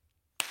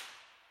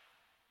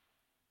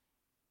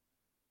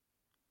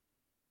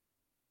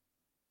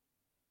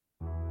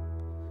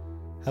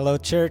Hello,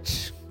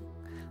 church.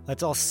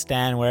 Let's all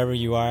stand wherever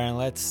you are, and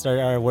let's start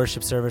our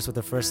worship service with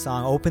the first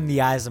song, Open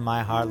the Eyes of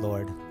My Heart,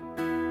 Lord.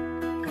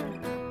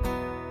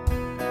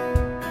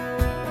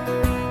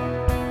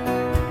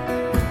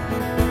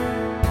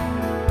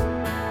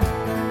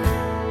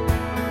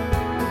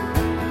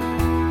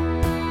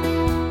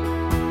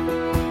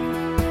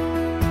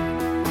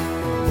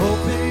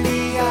 Open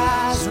the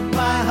eyes of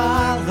my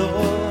heart,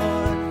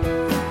 Lord.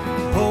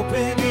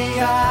 Open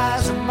the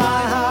eyes of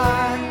my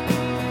heart.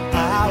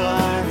 I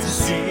want to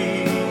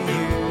see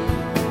you.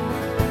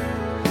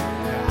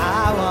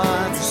 I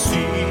want to see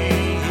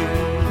you.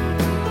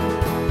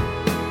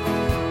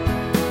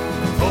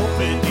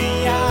 Open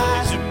the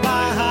eyes of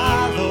my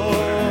heart,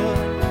 Lord.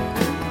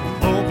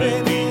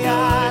 Open the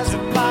eyes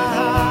of my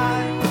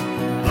heart.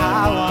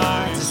 I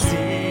want to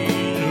see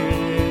you.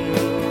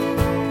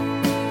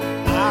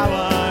 I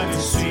want to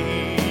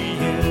see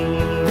you.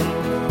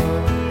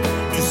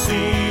 To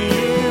see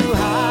you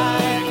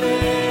high and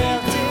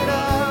lifted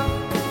up,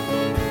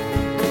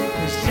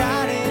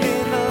 shining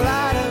in the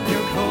light of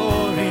your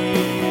glory.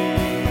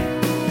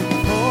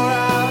 Pour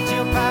out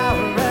your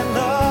power and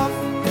love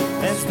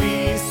as we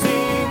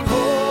sing,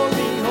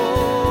 holy,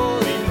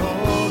 holy,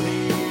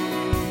 holy.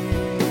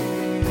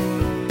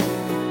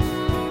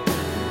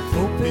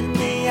 Open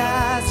the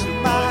eyes of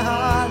my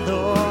heart,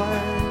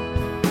 Lord.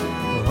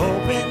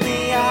 Open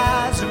the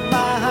eyes of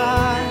my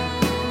heart.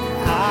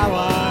 I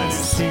want to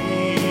see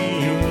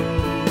you.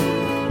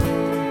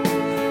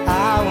 I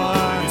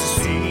want to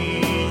see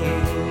you.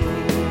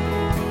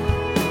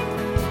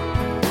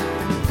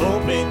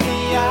 Open the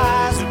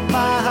eyes of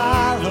my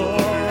heart,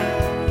 Lord.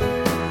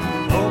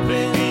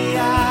 Open the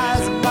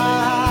eyes of my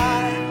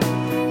heart.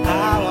 I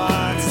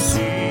want to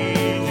see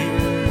you.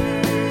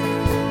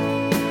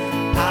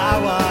 I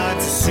want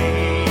to see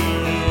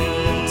you.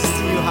 To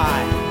see you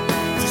high.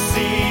 To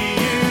see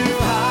you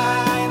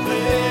high and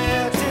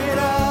lifted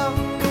up,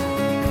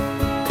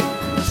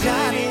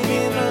 shining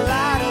in the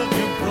light of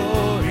your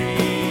glory.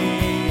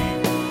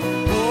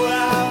 Pour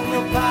out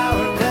your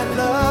power and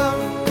love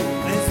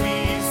as we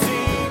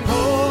sing,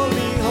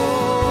 holy,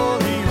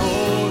 holy,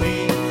 holy.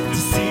 To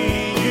see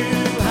you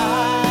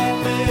high and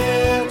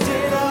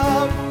lifted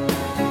up,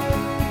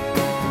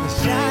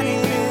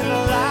 shining in the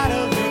light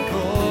of your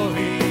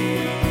glory.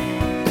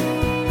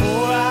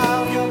 Pour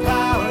out your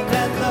power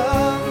and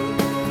love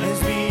as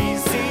we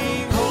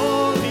sing,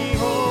 holy,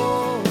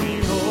 holy,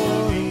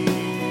 holy.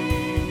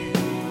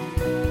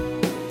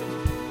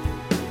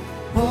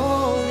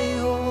 Holy,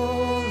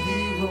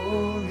 holy,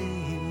 holy.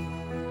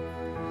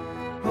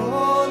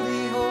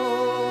 Holy,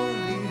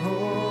 holy,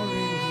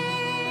 holy.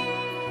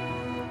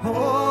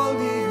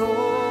 Holy,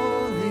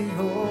 holy,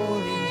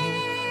 holy.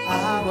 I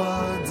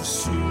want to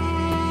see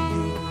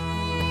you.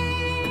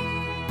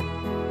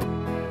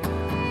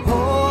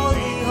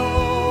 Holy,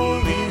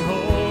 holy,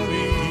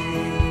 holy.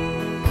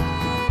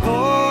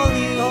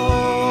 Holy,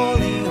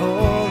 holy,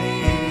 holy.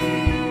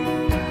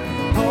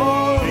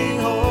 Holy,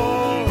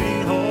 holy,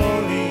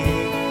 holy.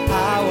 I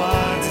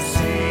want to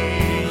see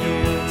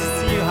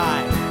you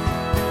high.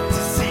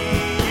 To see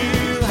you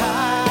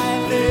high,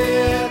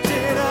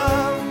 lifted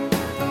up,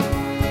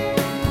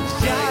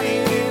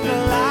 shining in the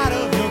light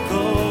of your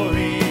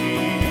glory.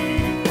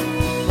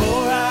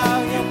 Pour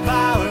out your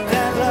power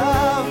and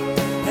love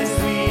as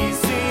we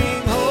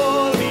sing,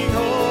 holy,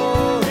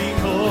 holy,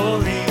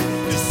 holy.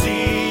 To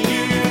see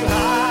you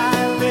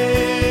high,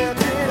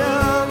 lifted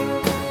up,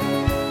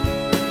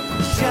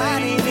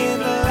 shining in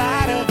the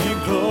light of your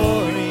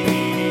glory.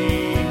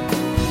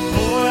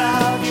 Pour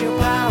out your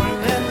power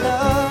and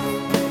love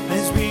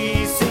as we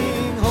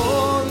sing,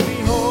 holy,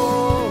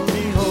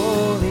 holy,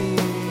 holy.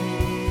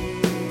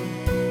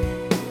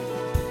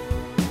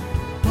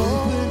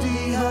 Open the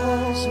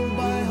eyes of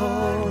my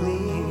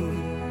holy.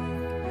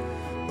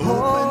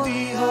 Open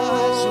the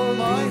eyes of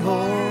my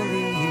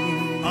holy.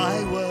 I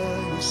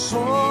want to see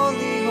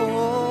holy,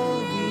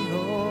 holy,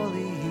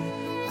 holy.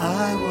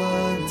 I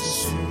want to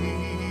see you.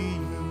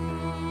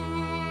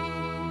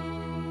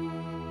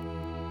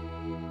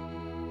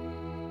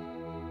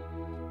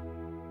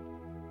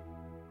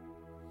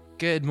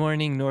 Good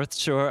morning, North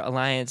Shore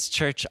Alliance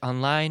Church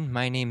Online.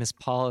 My name is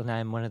Paul, and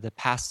I'm one of the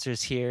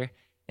pastors here.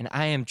 And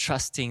I am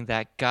trusting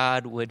that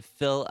God would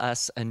fill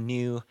us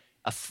anew,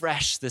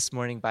 afresh this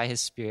morning by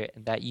his Spirit,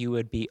 and that you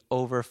would be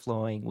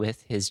overflowing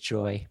with his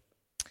joy.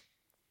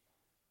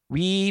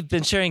 We've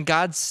been sharing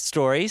God's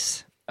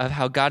stories of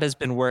how God has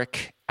been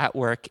at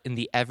work in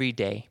the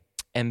everyday.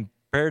 And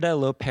Berta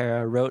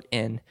Lopera wrote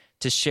in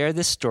to share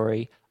this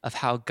story of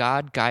how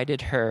God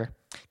guided her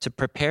to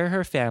prepare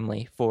her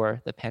family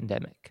for the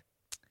pandemic.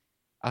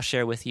 I'll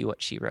share with you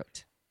what she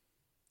wrote.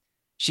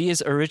 She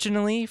is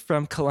originally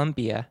from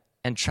Colombia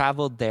and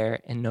traveled there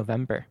in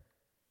November.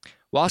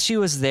 While she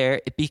was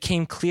there, it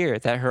became clear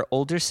that her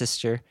older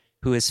sister,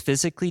 who is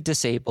physically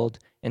disabled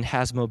and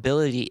has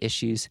mobility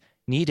issues,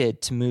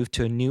 needed to move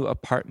to a new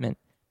apartment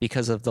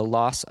because of the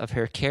loss of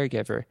her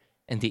caregiver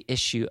and the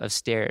issue of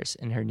stairs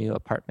in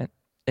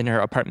her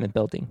apartment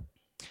building.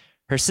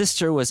 Her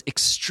sister was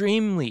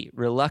extremely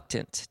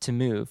reluctant to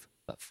move,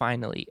 but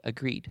finally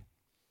agreed.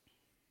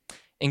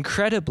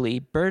 Incredibly,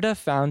 Berta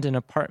found an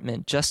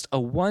apartment just a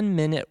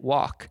 1-minute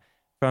walk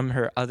from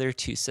her other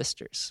 2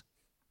 sisters.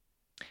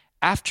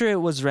 After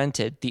it was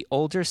rented, the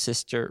older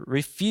sister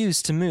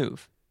refused to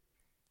move.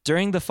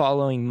 During the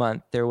following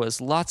month, there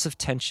was lots of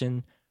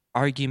tension,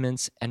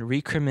 arguments, and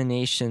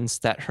recriminations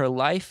that her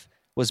life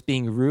was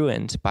being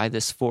ruined by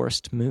this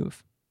forced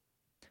move.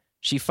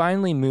 She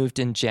finally moved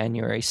in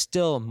January,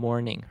 still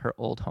mourning her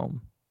old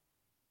home.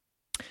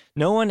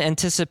 No one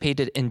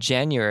anticipated in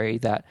January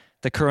that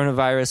the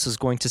coronavirus was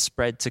going to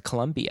spread to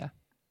Colombia.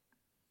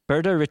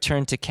 Berta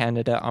returned to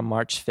Canada on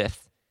March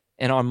 5th,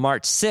 and on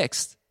March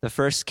 6th, the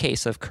first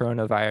case of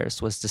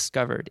coronavirus was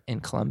discovered in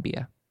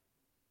Colombia.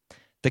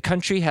 The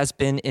country has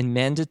been in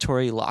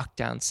mandatory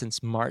lockdown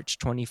since March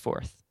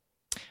 24th.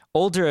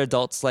 Older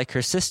adults like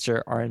her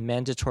sister are in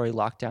mandatory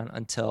lockdown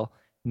until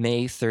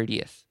May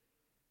 30th.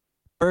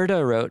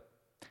 Berta wrote,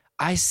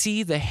 "I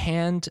see the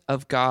hand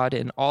of God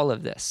in all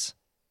of this.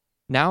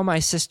 Now my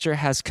sister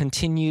has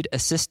continued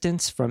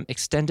assistance from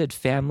extended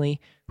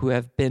family who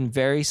have been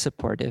very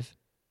supportive.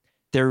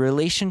 Their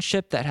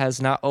relationship that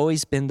has not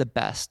always been the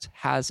best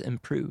has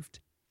improved.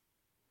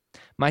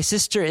 My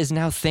sister is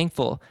now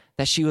thankful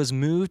that she was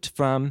moved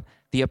from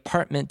the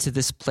apartment to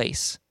this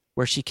place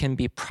where she can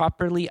be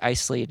properly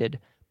isolated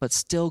but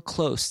still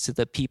close to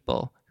the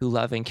people who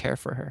love and care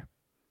for her.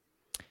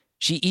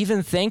 She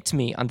even thanked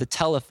me on the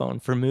telephone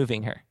for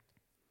moving her.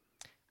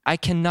 I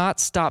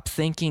cannot stop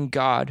thanking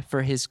God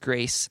for his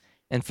grace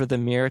and for the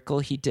miracle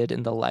he did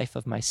in the life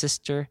of my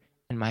sister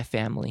and my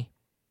family.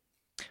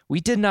 We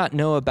did not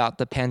know about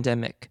the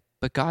pandemic,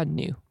 but God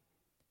knew,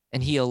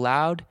 and he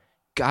allowed,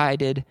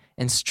 guided,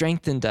 and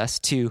strengthened us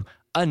to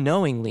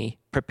unknowingly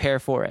prepare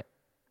for it.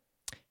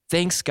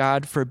 Thanks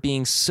God for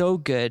being so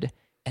good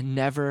and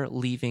never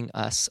leaving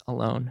us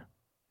alone.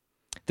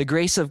 The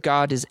grace of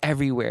God is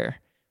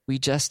everywhere. We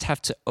just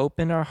have to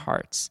open our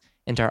hearts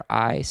and our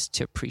eyes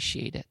to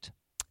appreciate it."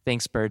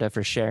 Thanks, Berta,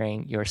 for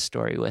sharing your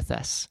story with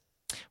us.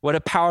 What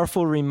a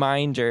powerful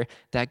reminder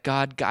that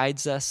God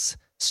guides us,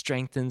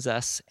 strengthens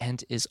us,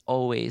 and is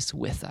always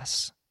with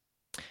us.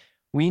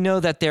 We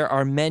know that there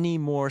are many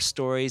more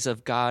stories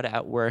of God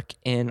at work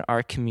in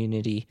our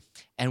community,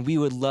 and we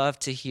would love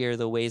to hear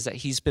the ways that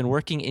he's been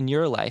working in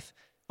your life,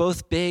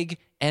 both big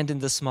and in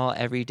the small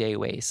everyday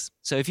ways.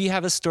 So if you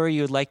have a story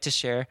you would like to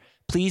share,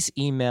 please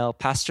email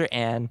Pastor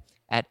Ann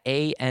at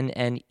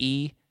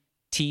annet@nsac.bc.ca.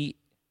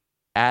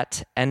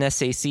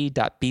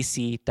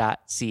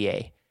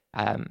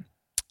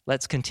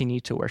 Let's continue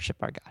to worship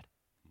our God.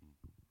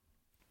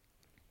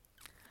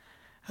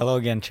 Hello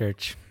again,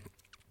 church.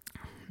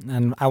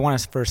 And I want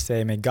to first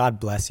say, may God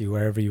bless you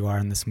wherever you are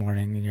in this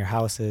morning, in your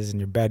houses, in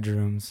your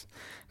bedrooms,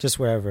 just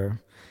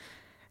wherever.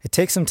 It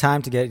takes some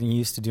time to get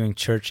used to doing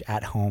church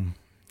at home.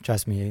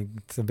 Trust me,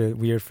 it's a bit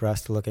weird for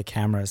us to look at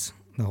cameras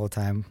the whole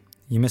time.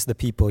 You miss the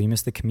people, you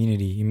miss the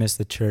community, you miss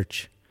the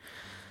church.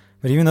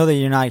 But even though that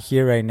you're not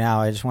here right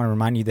now, I just want to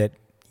remind you that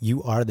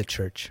you are the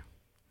church.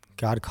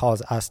 God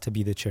calls us to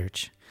be the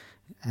church.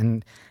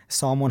 And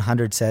Psalm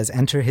 100 says,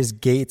 "Enter his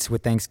gates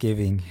with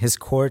thanksgiving, his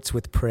courts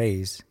with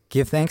praise.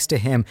 Give thanks to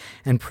him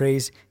and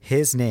praise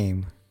his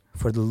name,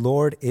 for the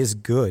Lord is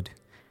good,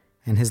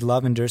 and his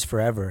love endures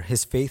forever.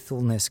 His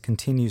faithfulness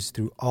continues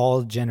through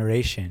all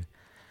generation."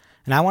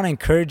 And I want to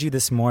encourage you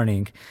this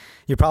morning.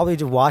 You're probably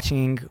just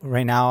watching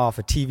right now off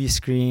a TV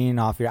screen,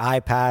 off your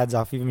iPads,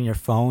 off even your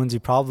phones. You're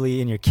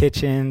probably in your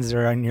kitchens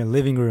or in your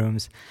living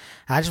rooms.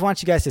 And I just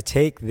want you guys to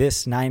take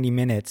this 90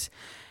 minutes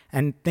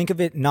and think of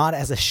it not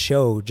as a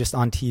show just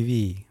on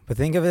TV, but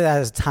think of it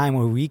as a time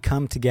where we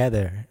come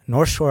together.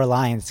 North Shore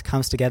Alliance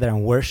comes together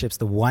and worships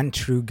the one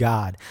true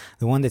God,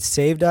 the one that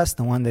saved us,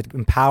 the one that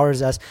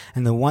empowers us,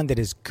 and the one that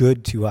is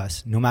good to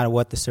us, no matter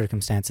what the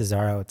circumstances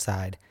are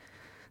outside.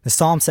 The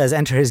psalm says,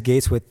 "Enter his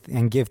gates with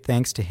and give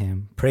thanks to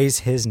him. Praise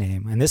his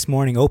name." And this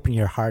morning, open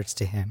your hearts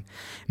to him.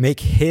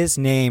 Make his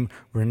name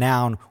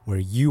renowned where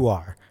you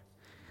are.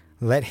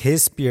 Let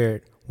his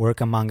spirit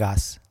work among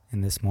us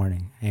in this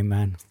morning.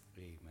 Amen.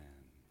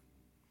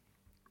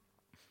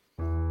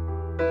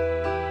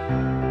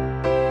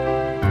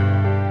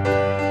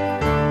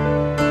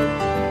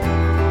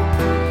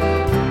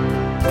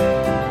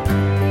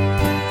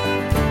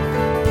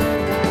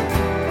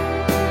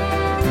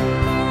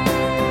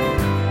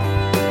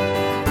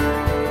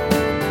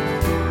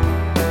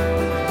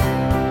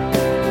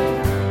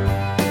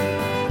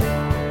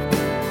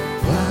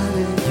 Why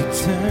did you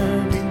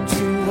turn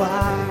into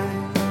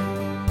wine?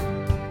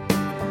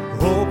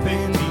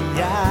 Open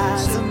the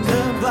eyes of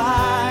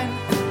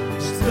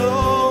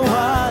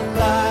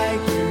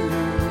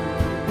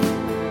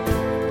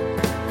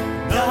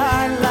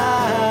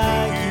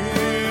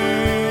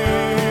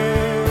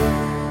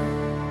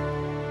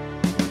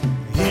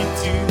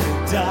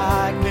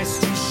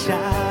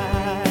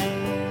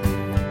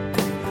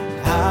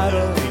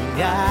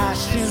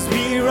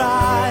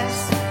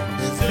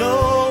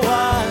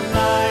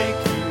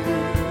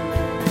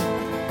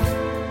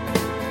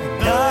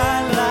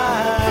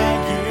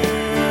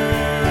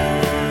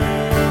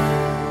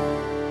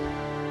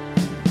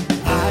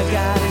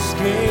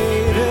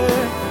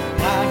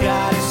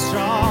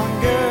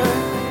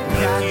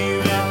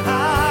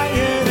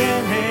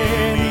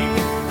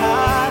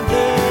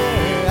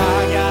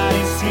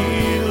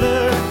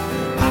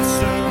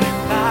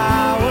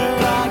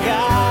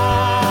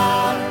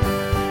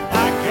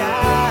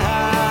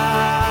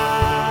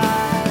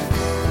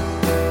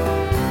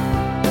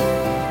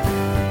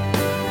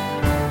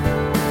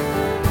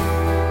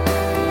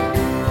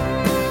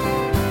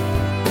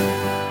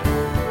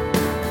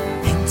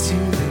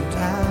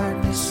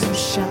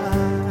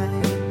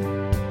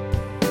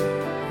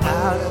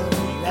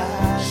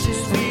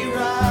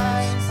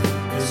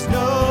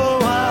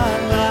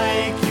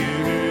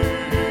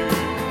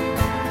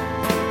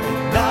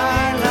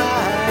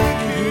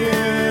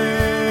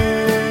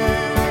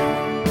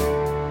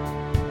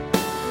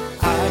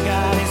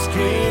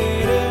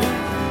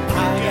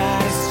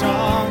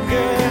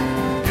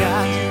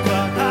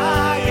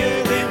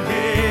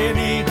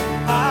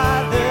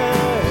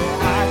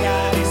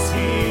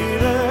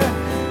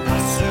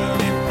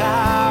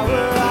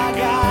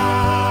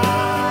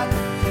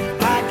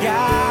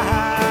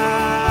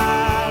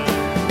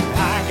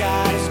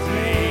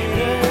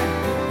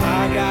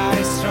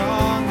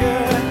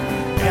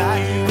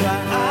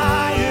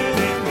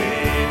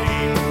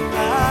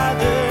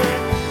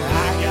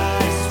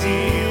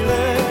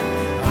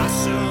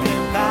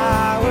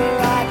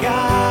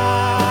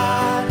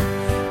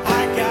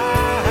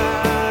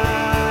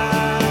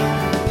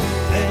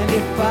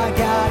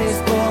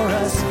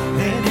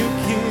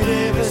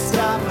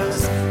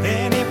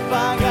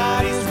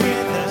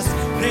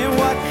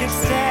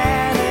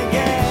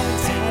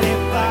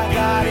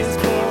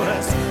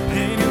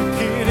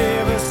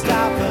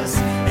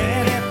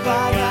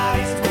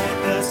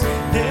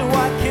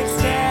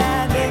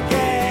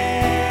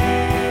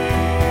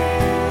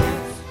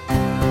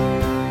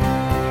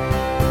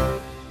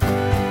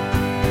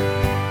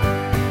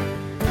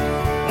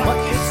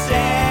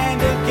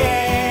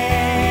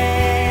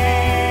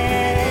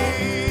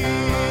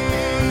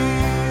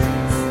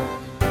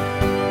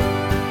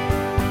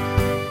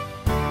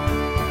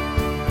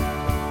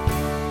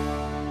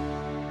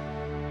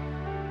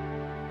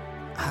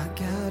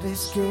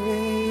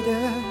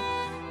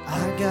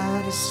Our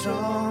God is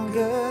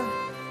stronger.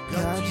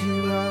 God,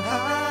 you are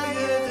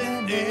higher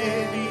than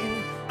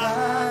any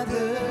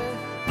other.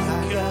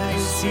 Our God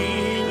is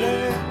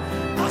healer,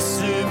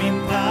 awesome in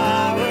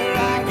power.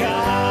 Our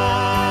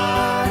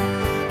God,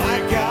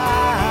 our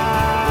God.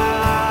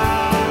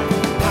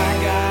 Our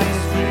God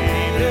is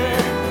greater.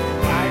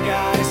 Our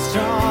God is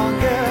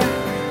stronger.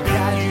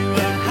 God, you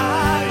are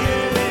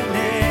higher than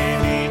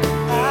any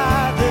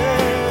other.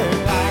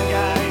 Our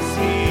God is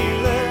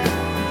healer,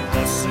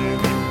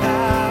 awesome in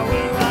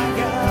power. Our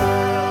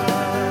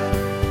God,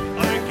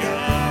 our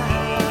God.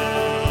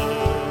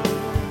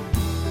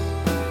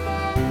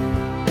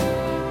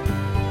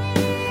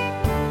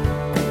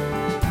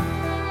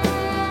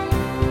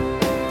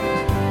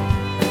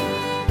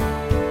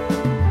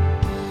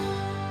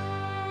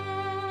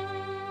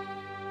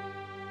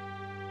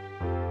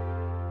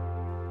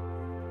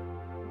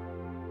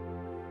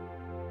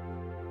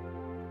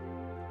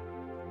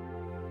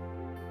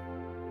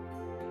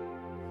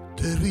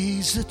 There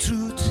is a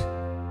truth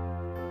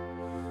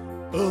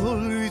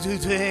older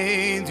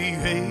than the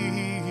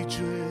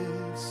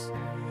ages.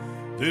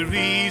 There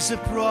is a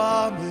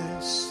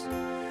promise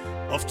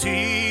of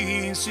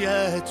things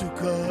yet to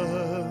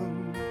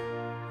come.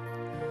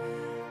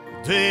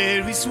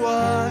 There is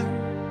one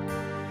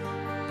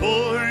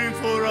born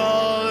for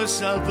our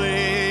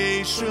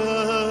salvation,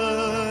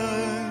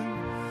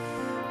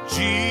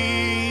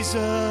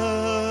 Jesus.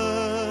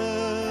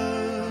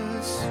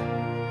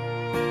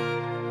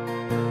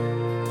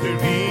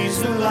 There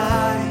is a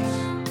light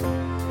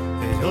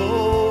that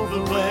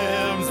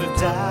overwhelms the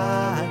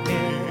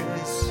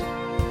darkness.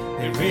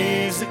 There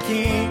is a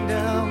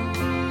kingdom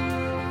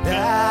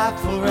that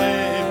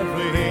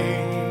forever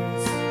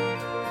reigns.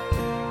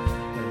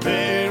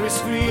 There is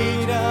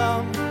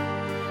freedom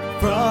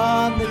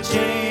from the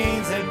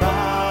chains that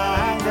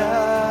bind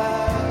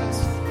us.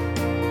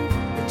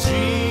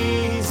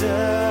 Jesus,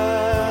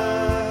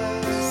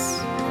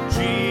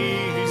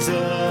 Jesus,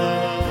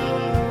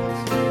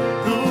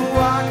 who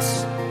walks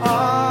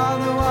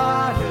on the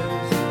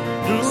waters,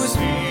 who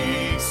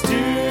speaks to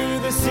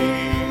the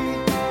sea,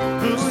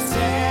 who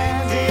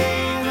stands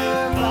in the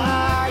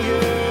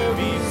fire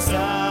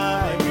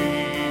beside me.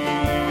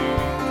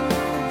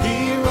 He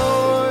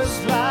roars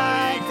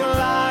like a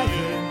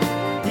lion,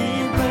 he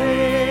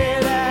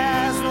bled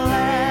as a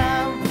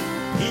lamb,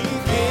 he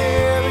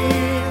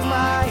carries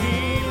my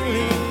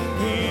healing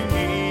in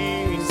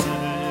his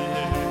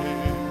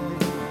hand.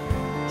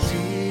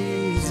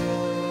 Jesus.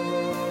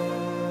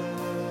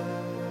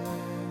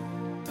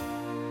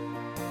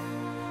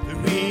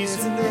 There is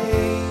a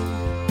name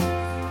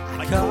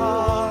I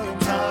call in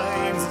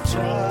times of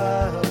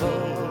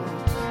trouble.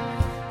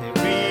 There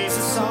is a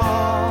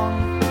song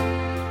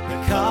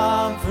that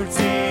comforts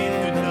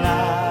in the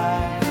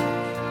night.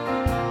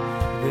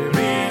 There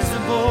is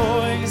a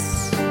voice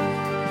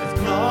that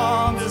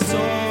calms the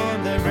storm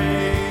that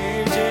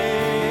rages.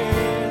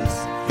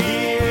 He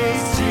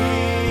is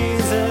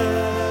Jesus,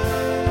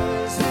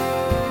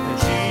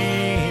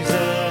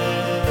 Jesus,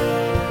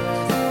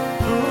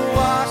 who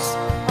walks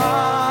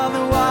on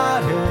the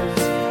waters,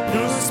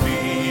 who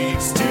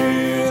speaks to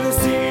the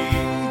sea,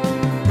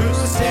 who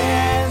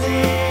stands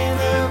in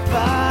the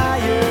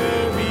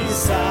fire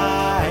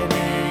beside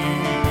me.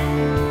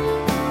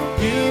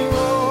 He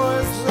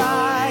roars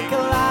like a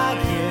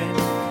lion,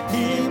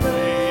 he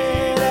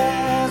bled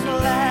as a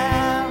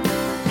lamb,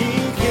 he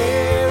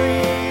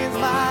carries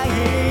my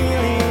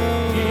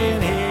healing in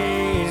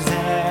his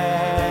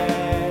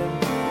hand.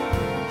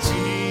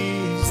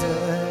 Jesus,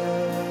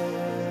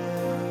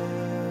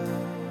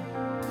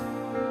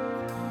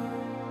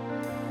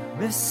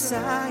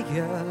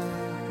 Messiah,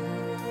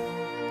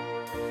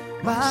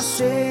 my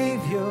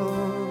Savior,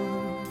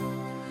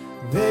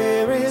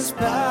 there is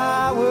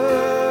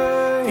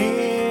power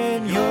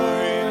in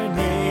your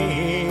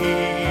name.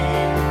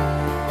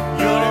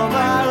 You're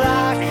my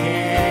rock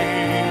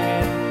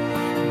and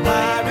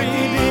my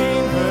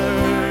Redeemer.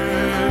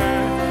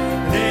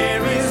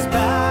 There is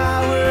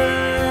power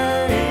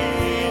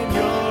in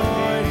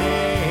your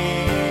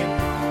name,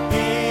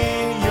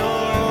 in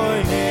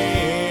your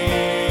name.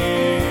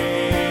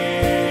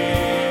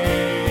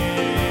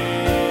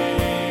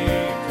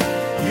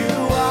 You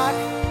walk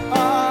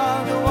on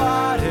the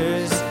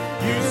waters,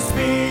 you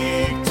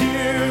speak to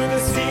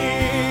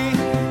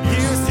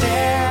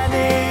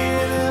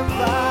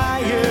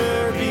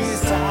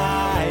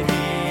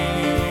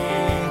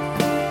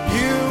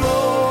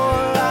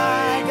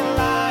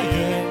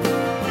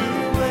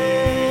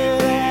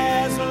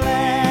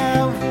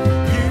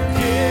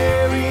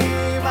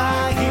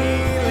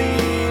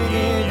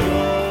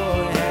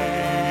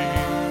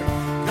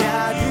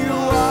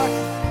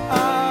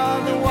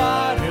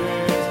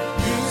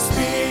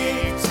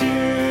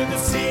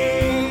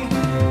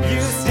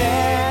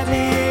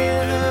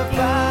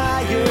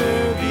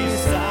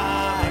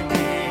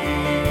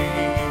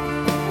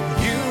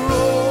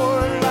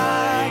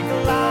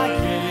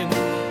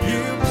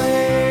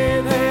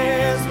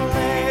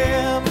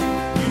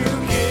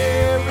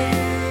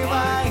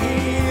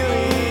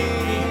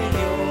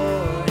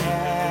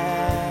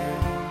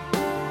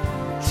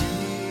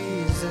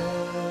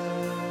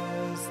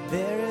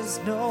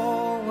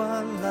no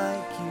one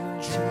like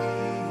you,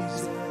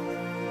 Jesus.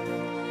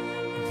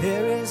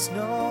 There is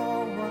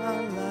no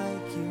one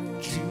like you,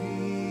 Jesus.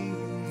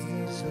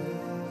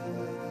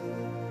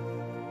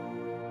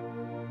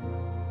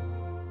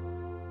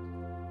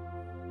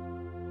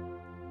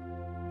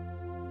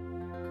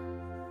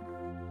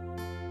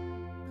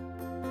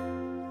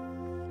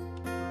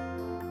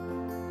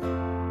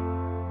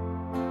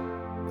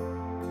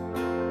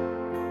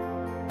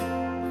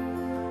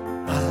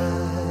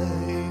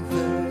 I've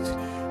heard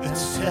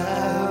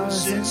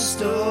 1,000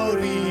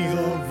 stories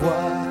of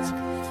what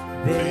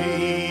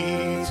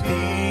they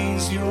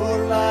things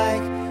you're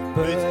like,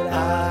 but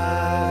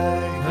I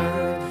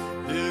heard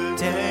the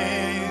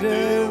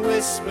tender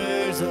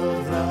whispers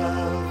of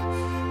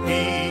love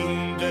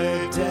in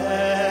the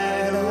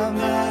dead of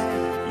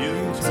night.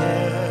 You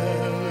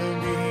tell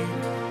me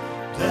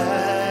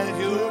that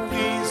you're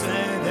pleased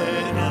and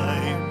that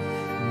I'm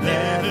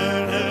never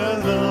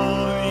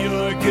alone.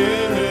 You're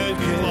good,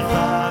 good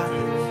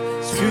Father.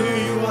 It's who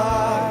you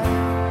are.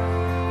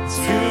 It's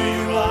who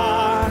you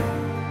are.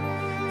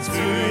 It's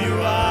who you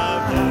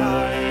are,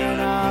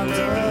 and I'm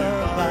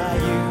loved by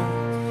you.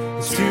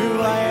 It's who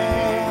I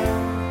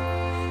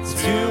am. It's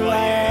who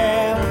I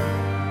am.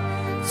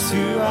 It's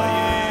who I am.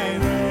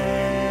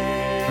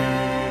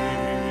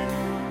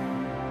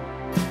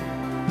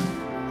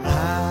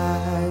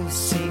 I've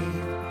seen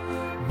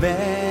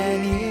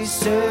many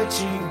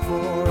searching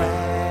for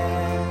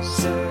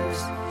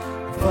answers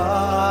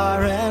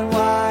far and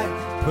wide,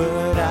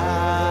 but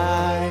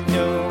I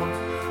know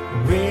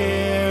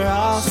we're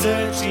all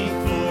searching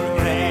for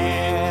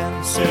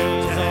answers.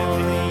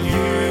 Only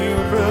you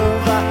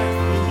provide.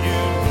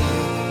 You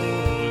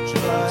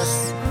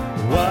just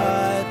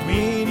what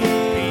we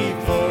need,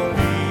 for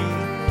we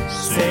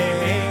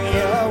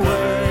say a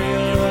word.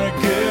 You're a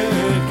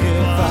good,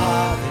 good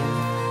Father.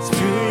 It's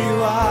who you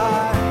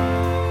are.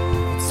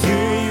 It's who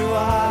you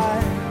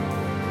are.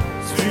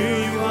 It's who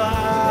you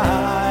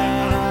are.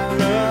 And I'm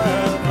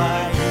loved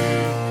by you.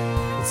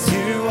 It's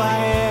who I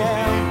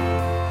am.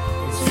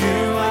 It's who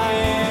I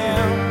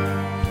am.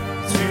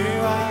 It's who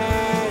I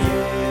am.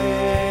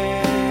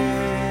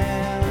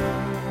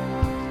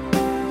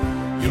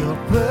 You're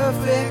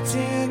perfect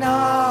in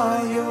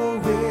all your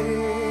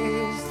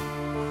ways.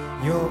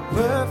 You're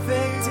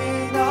perfect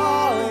in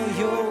all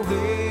your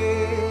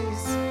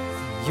ways.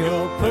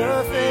 You're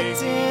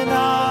perfect in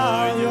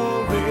all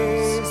your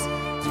ways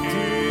to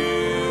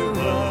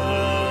us.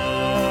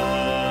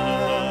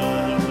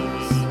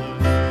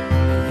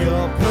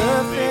 You're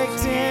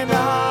perfect in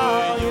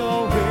all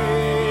your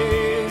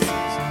ways.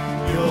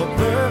 You're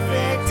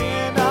perfect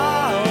in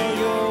all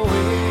your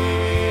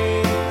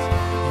ways.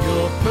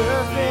 You're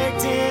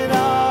perfect in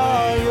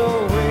all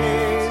your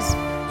ways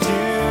to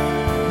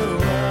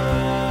us.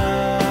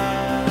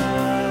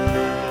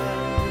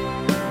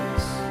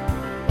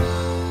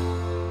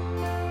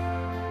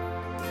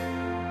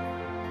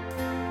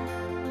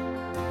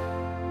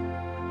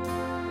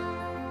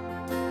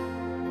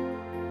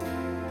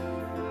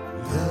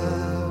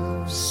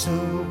 Love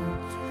so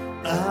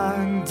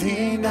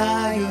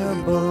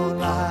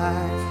undeniable,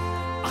 I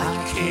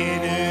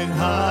can't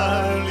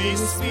hardly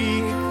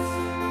speak.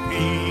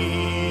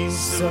 Peace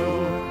so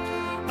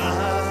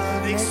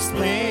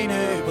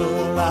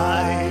unexplainable,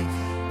 I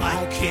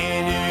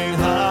can't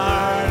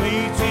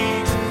hardly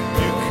think.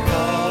 You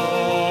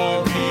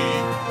call me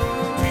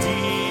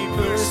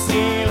deeper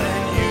still,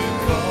 and you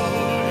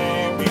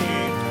call me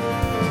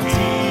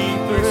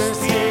deeper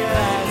still,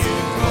 and you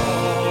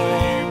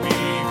call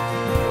me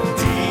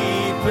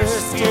deeper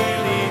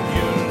still in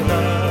your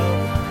love.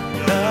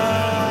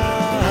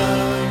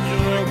 Love,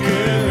 you're a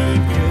good,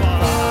 good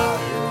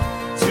Father.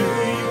 It's who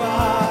you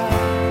are.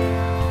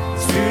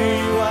 It's who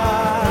you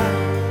are.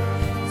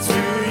 It's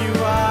who you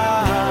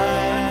are.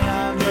 And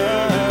I'm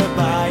loved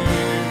by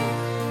you.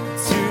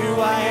 It's who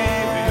I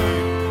am.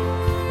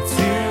 It's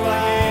who I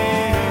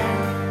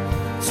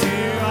am. It's who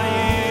I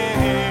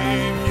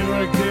am.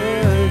 You're a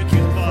good,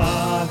 good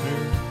Father.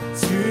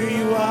 It's who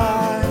you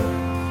are.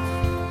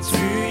 It's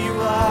who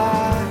you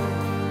are.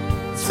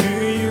 It's who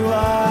you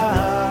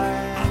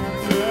are. I'm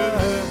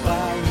loved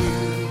by you.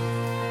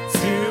 It's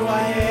who I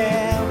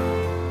am.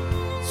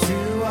 It's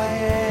who I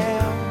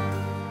am.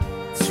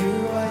 It's who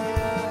I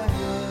am.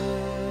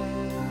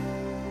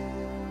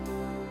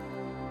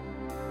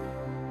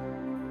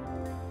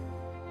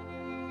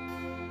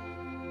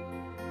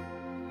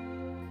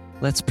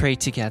 Let's pray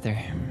together.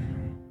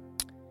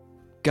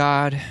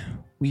 God,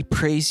 we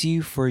praise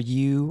you, for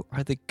you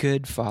are the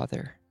good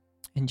Father,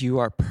 and you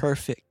are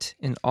perfect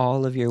in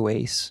all of your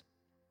ways.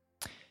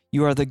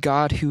 You are the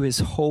God who is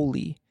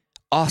holy,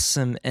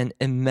 awesome, and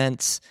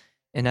immense,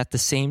 and at the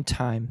same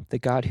time, the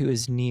God who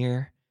is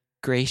near,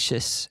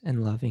 gracious,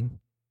 and loving.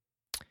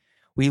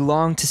 We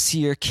long to see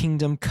your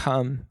kingdom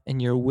come and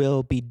your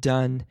will be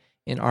done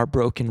in our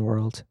broken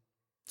world.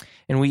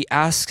 And we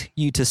ask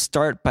you to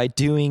start by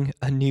doing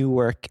a new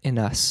work in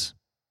us.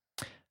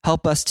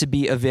 Help us to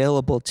be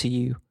available to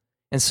you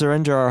and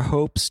surrender our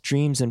hopes,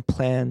 dreams, and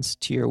plans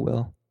to your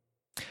will.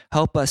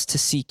 Help us to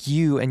seek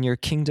you and your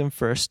kingdom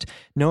first,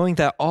 knowing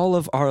that all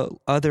of our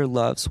other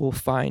loves will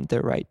find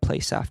their right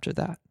place after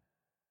that.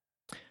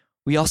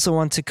 We also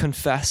want to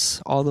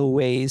confess all the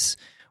ways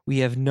we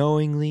have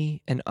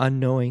knowingly and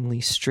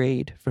unknowingly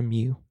strayed from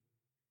you.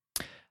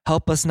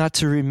 Help us not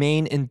to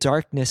remain in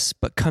darkness,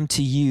 but come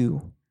to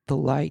you, the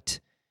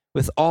light,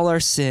 with all our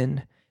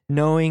sin,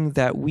 knowing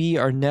that we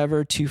are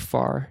never too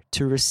far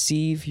to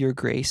receive your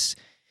grace,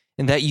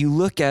 and that you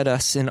look at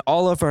us in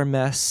all of our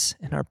mess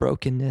and our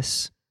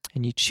brokenness,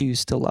 and you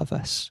choose to love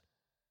us.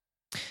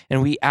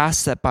 And we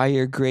ask that by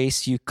your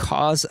grace, you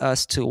cause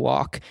us to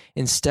walk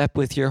in step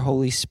with your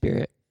Holy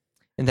Spirit,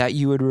 and that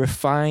you would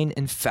refine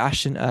and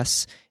fashion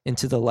us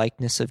into the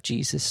likeness of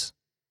Jesus.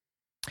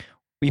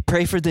 We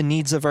pray for the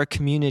needs of our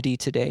community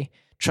today,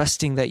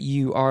 trusting that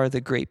you are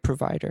the great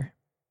provider.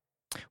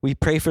 We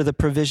pray for the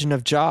provision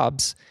of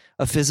jobs,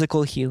 of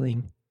physical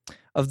healing,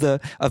 of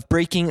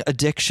breaking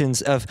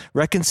addictions, of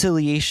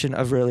reconciliation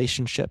of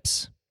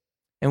relationships.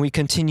 And we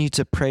continue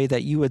to pray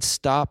that you would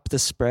stop the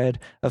spread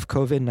of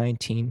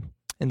COVID-19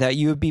 and that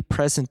you would be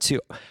present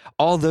to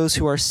all those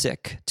who are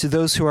sick, to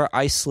those who are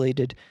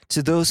isolated,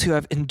 to those who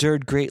have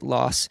endured great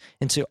loss,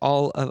 and to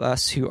all of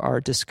us who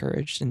are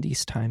discouraged in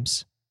these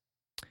times.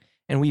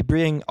 And we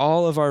bring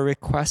all of our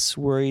requests,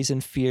 worries,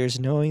 and fears,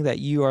 knowing that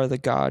you are the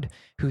God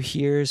who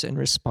hears and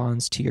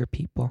responds to your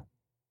people.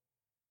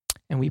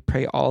 And we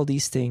pray all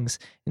these things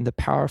in the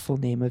powerful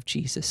name of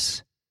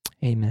Jesus.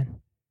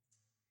 Amen.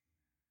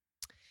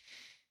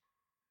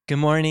 Good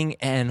morning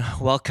and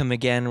welcome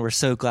again. We're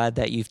so glad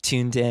that you've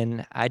tuned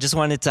in. I just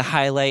wanted to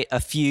highlight a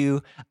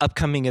few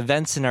upcoming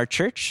events in our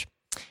church.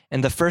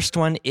 And the first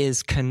one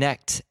is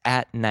Connect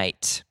at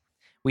Night.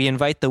 We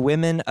invite the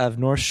women of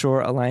North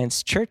Shore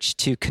Alliance Church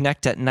to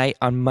connect at night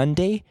on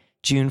Monday,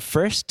 June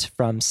 1st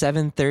from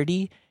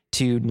 7:30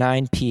 to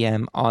 9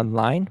 p.m.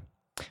 online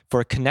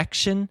for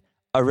connection,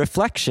 a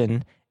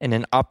reflection, and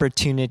an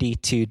opportunity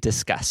to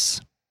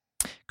discuss.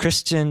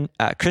 Kirsten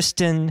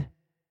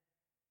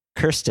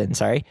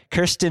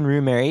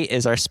Rumary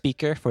is our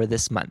speaker for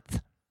this month.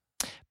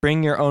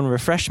 Bring your own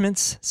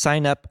refreshments.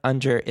 Sign up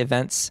under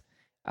events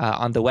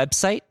on the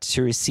website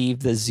to receive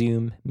the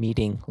Zoom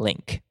meeting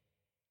link.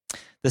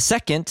 The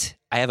second,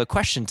 I have a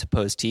question to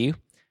pose to you.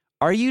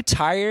 Are you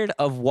tired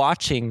of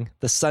watching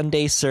the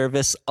Sunday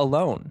service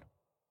alone?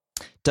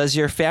 Does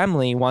your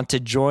family want to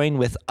join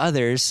with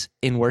others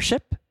in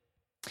worship?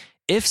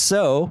 If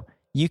so,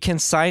 you can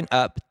sign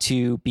up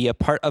to be a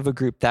part of a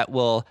group that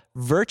will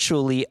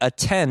virtually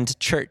attend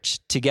church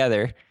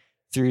together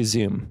through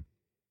Zoom.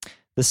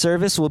 The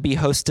service will be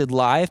hosted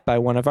live by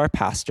one of our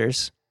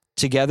pastors.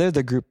 Together,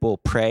 the group will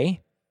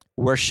pray,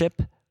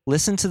 worship,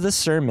 listen to the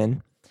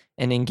sermon,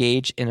 and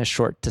engage in a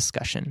short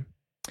discussion.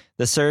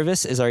 The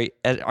service is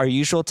at our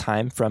usual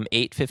time from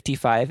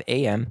 8:55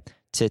 a.m.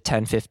 to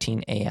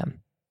 10:15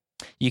 a.m.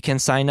 You can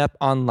sign up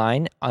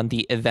online on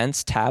the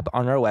events tab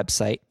on our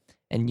website,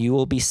 and you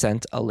will be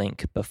sent a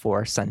link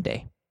before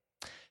Sunday.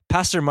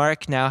 Pastor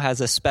Mark now has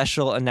a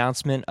special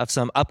announcement of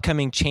some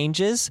upcoming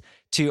changes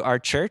to our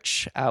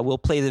church. We'll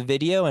play the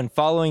video, and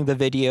following the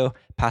video,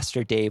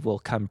 Pastor Dave will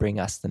come bring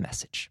us the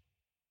message.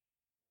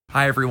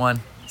 Hi,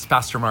 everyone. It's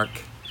Pastor Mark.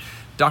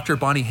 Dr.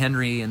 Bonnie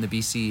Henry and the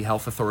BC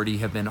Health Authority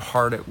have been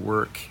hard at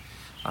work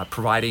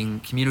providing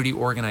community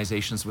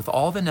organizations with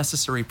all the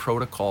necessary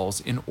protocols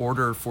in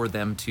order for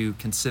them to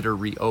consider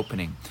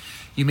reopening.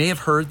 You may have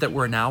heard that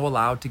we're now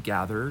allowed to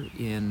gather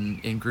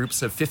in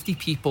groups of 50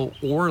 people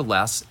or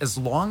less, as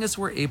long as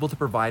we're able to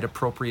provide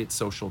appropriate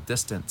social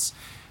distance.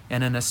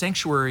 And in a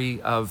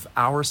sanctuary of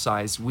our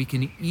size, we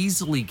can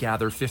easily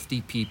gather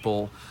 50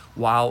 people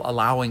while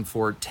allowing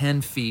for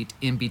 10 feet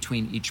in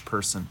between each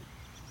person.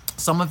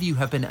 Some of you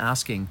have been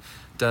asking,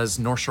 does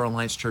North Shore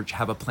Alliance Church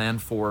have a plan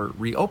for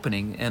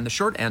reopening? And the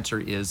short answer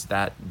is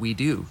that we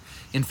do.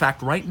 In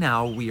fact, right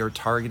now we are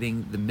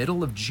targeting the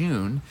middle of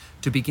June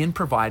to begin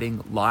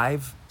providing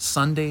live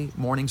Sunday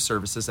morning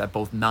services at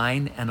both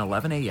 9 and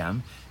 11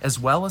 a.m., as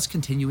well as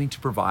continuing to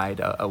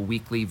provide a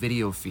weekly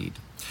video feed.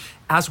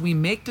 As we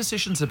make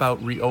decisions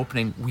about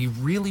reopening, we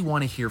really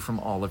want to hear from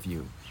all of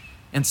you.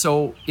 And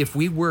so if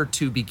we were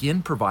to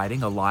begin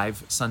providing a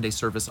live Sunday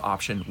service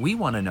option, we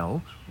want to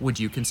know, would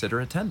you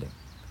consider attending?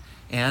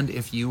 And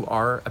if you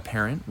are a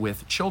parent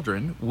with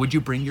children, would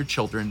you bring your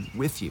children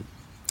with you?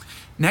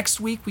 Next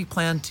week, we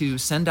plan to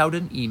send out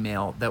an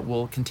email that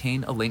will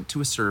contain a link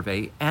to a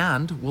survey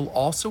and will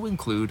also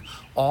include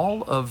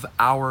all of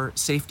our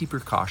safety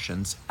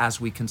precautions as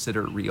we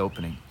consider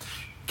reopening.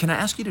 Can I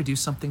ask you to do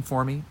something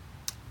for me?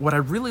 What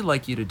I'd really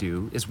like you to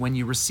do is when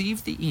you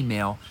receive the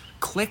email,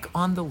 click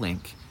on the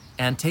link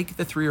and take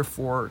the 3 or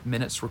 4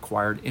 minutes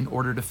required in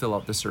order to fill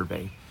out the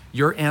survey.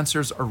 Your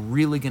answers are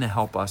really going to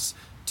help us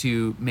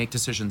to make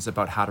decisions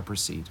about how to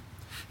proceed.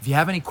 If you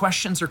have any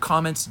questions or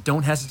comments,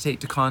 don't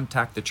hesitate to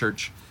contact the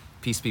church.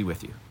 Peace be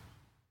with you.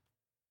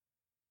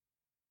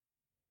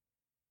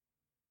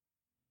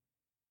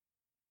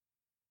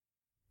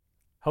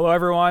 Hello,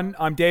 everyone.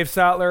 I'm Dave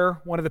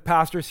Sattler, one of the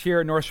pastors here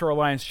at North Shore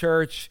Alliance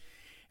Church.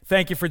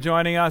 Thank you for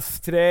joining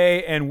us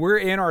today, and we're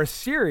in our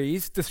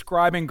series,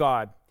 Describing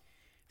God.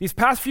 These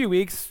past few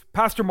weeks,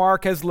 Pastor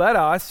Mark has led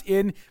us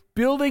in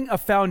building a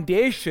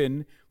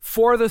foundation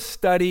for the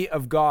study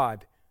of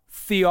God,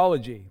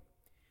 theology.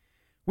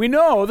 We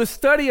know the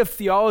study of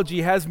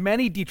theology has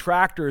many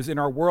detractors in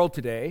our world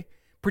today,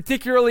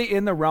 particularly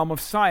in the realm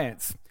of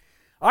science.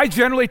 I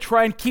generally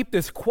try and keep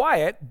this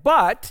quiet,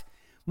 but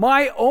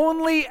my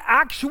only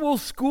actual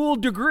school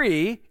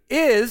degree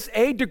is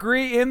a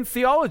degree in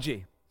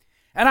theology.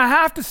 And I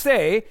have to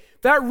say,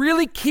 that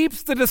really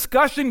keeps the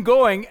discussion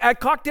going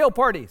at cocktail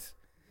parties.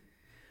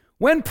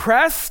 When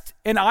pressed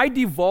and I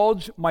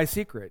divulge my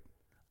secret,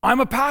 I'm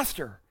a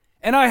pastor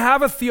and I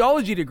have a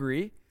theology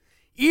degree,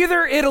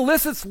 either it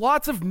elicits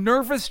lots of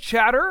nervous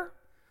chatter,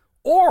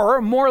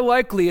 or more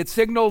likely it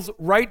signals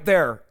right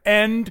there,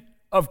 end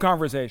of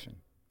conversation.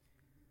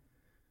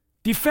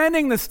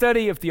 Defending the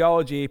study of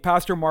theology,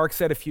 Pastor Mark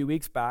said a few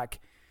weeks back,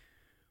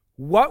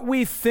 what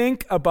we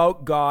think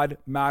about God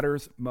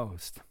matters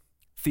most.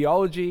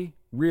 Theology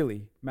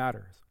really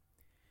matters.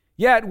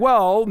 Yet,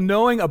 while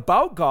knowing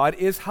about God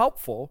is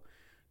helpful,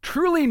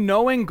 truly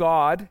knowing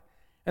God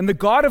and the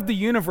God of the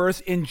universe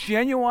in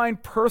genuine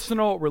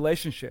personal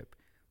relationship,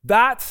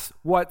 that's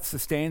what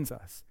sustains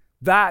us.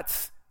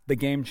 That's the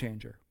game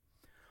changer.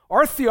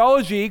 Our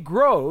theology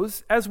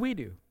grows as we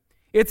do.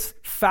 It's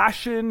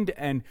fashioned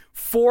and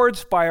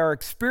forged by our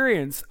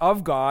experience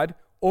of God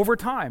over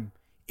time,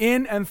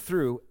 in and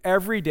through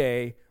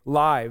everyday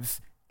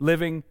lives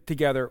living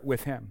together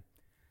with Him.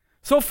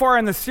 So far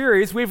in the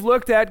series, we've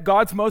looked at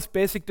God's most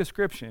basic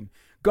description.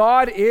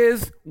 God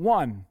is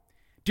one.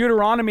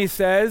 Deuteronomy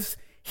says,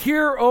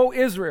 "Hear, O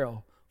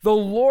Israel, the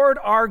Lord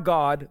our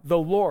God, the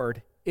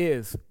Lord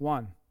is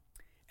one."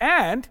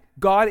 And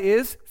God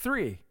is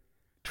three,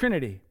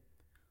 Trinity.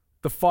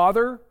 The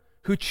Father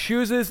who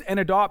chooses and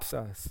adopts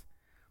us,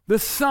 the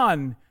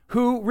Son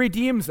who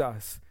redeems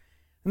us,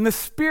 and the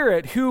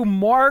Spirit who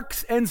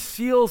marks and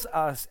seals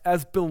us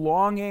as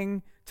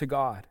belonging to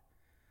God.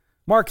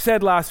 Mark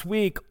said last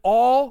week,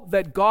 all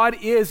that God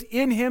is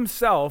in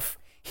Himself,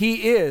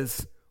 He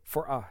is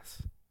for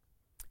us.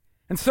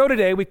 And so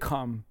today we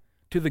come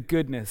to the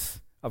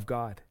goodness of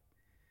God.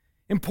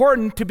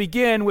 Important to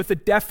begin with the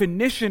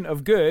definition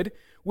of good,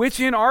 which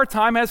in our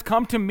time has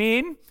come to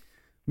mean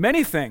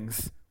many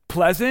things.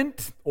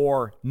 Pleasant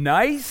or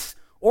nice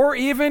or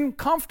even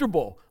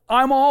comfortable.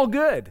 I'm all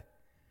good.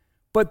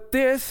 But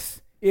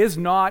this is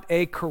not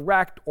a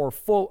correct or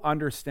full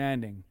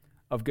understanding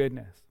of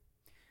goodness.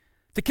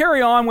 To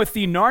carry on with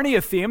the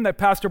Narnia theme that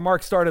Pastor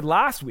Mark started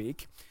last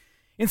week,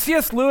 in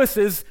C.S.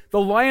 Lewis's The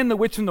Lion, the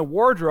Witch, and the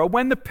Wardrobe,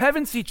 when the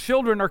Pevensey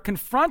children are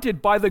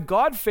confronted by the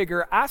god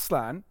figure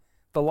Aslan,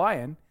 the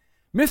lion,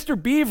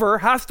 Mr. Beaver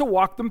has to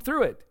walk them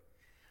through it.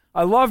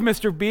 I love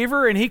Mr.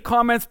 Beaver, and he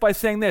comments by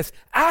saying this,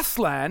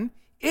 Aslan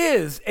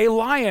is a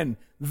lion,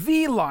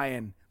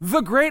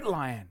 the great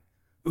lion.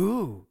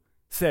 Ooh,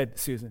 said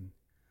Susan.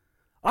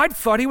 I'd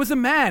thought he was a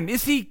man.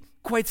 Is he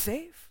quite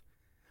safe?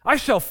 I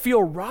shall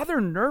feel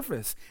rather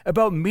nervous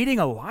about meeting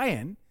a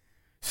lion.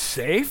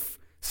 Safe?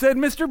 Said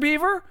Mr.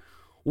 Beaver.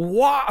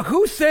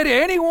 Who said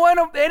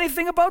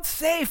anything about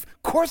safe?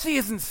 Of course he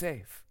isn't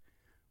safe.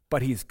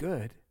 But he's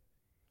good.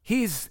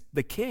 He's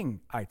the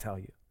king, I tell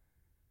you.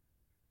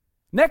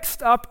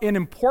 Next up in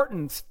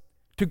importance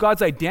to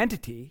God's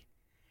identity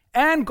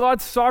and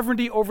God's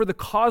sovereignty over the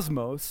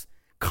cosmos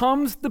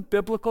comes the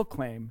biblical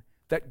claim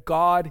that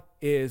God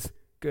is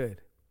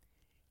good.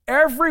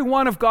 Every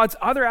one of God's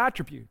other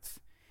attributes,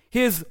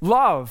 His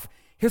love,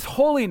 His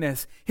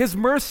holiness, His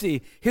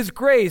mercy, His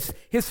grace,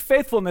 His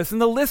faithfulness,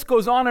 and the list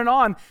goes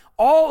on,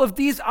 all of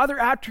these other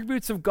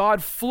attributes of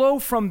God flow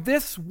from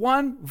this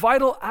one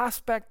vital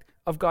aspect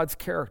of God's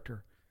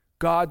character,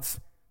 God's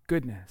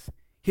goodness.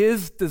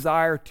 His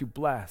desire to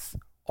bless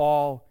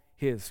all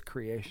His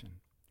creation.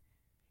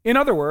 In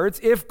other words,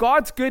 if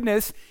God's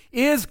goodness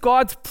is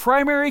God's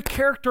primary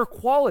character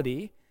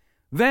quality,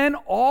 then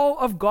all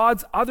of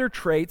God's other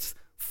traits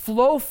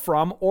flow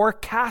from or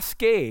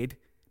cascade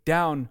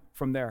down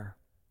from there.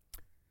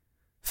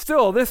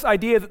 Still, this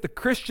idea that the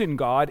Christian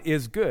God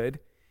is good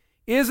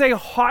is a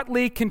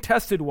hotly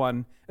contested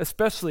one,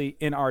 especially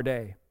in our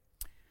day.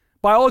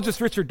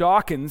 Biologist Richard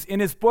Dawkins, in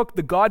his book,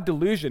 The God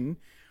Delusion,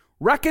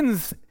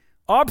 reckons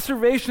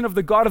observation of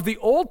the God of the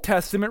Old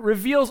Testament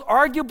reveals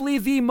arguably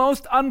the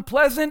most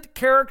unpleasant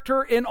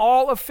character in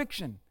all of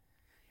fiction,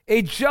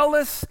 a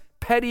jealous,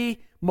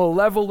 petty,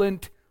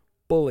 malevolent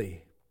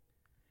bully.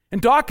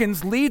 And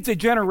Dawkins leads a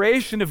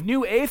generation of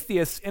new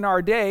atheists in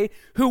our day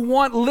who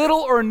want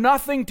little or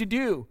nothing to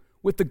do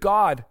with the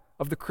God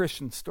of the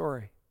Christian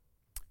story.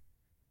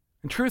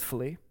 And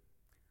truthfully,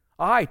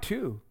 I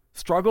too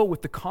struggle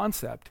with the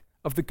concept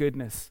of the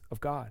goodness of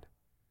God,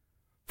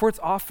 for it's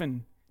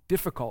often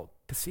difficult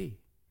to see.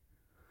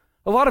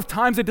 A lot of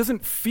times it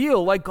doesn't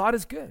feel like God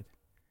is good.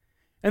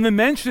 And the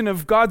mention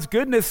of God's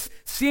goodness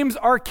seems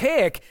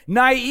archaic,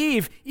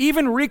 naive,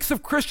 even reeks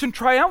of Christian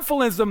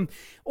triumphalism,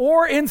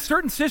 or in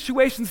certain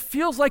situations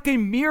feels like a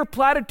mere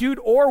platitude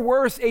or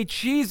worse, a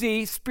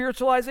cheesy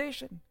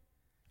spiritualization.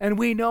 And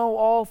we know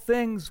all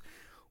things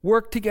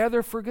work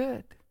together for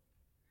good.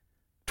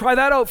 Try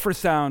that out for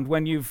sound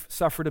when you've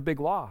suffered a big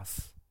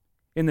loss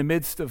in the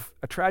midst of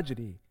a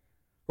tragedy,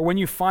 or when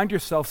you find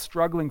yourself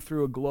struggling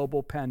through a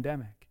global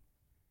pandemic.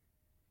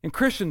 In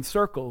Christian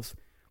circles,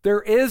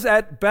 there is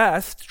at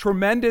best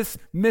tremendous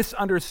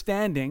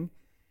misunderstanding,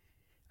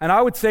 and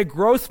I would say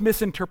gross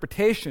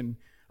misinterpretation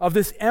of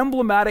this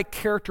emblematic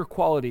character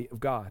quality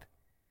of God,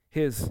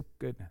 his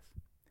goodness.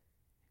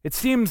 It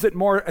seems that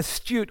more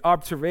astute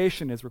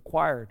observation is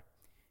required.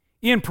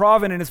 Ian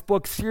Provan, in his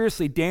book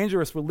Seriously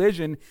Dangerous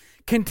Religion,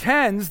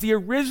 contends the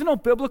original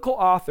biblical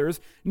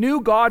authors knew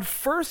God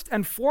first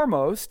and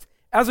foremost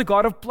as a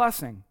God of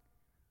blessing,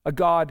 a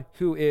God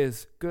who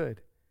is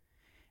good.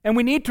 And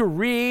we need to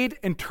read,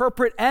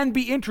 interpret, and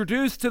be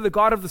introduced to the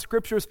God of the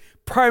Scriptures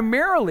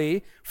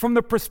primarily from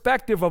the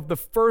perspective of the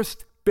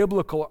first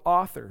biblical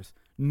authors,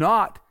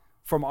 not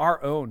from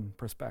our own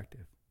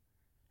perspective.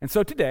 And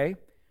so today,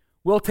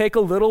 we'll take a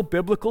little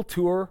biblical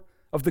tour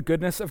of the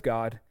goodness of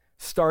God,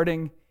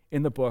 starting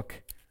in the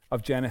book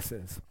of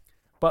Genesis.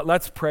 But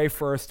let's pray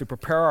first to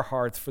prepare our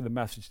hearts for the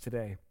message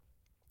today.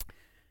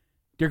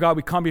 Dear God,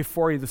 we come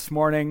before you this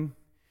morning,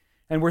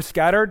 and we're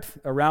scattered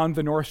around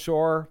the North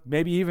Shore,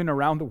 maybe even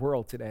around the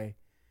world today.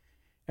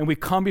 And we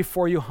come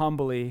before you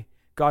humbly,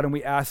 God, and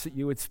we ask that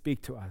you would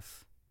speak to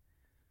us.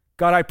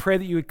 God, I pray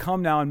that you would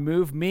come now and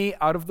move me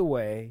out of the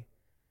way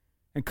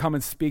and come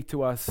and speak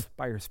to us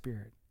by your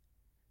Spirit.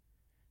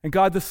 And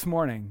God, this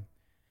morning,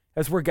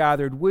 as we're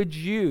gathered, would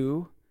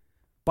you,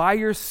 by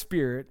your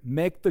Spirit,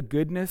 make the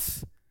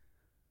goodness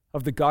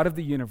of the God of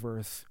the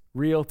universe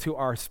real to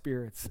our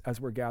spirits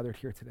as we're gathered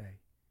here today?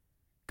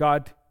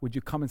 God, would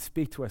you come and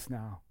speak to us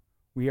now?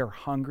 We are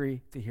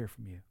hungry to hear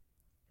from you.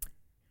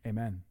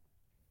 Amen.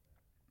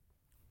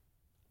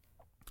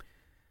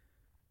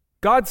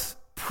 God's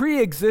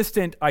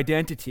pre-existent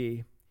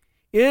identity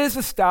is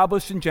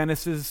established in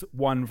Genesis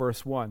 1,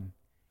 verse 1.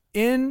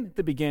 In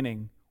the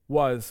beginning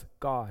was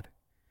God.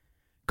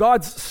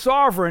 God's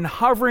sovereign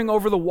hovering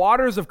over the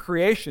waters of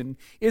creation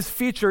is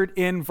featured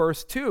in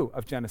verse 2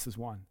 of Genesis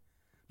 1.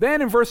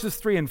 Then in verses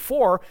 3 and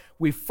 4,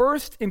 we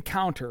first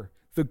encounter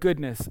the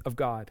goodness of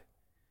God.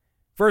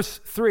 Verse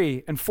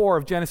 3 and 4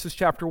 of Genesis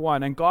chapter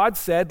 1, and God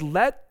said,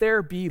 "Let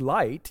there be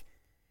light,"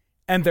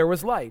 and there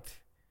was light.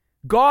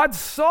 God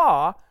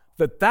saw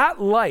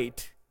that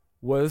light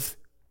was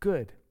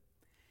good.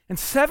 And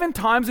 7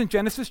 times in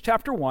Genesis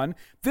chapter 1,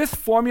 this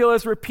formula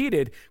is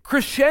repeated,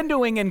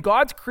 crescendoing in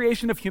God's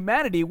creation of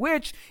humanity,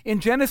 which in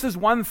Genesis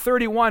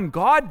 1:31,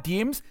 God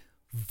deems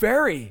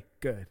very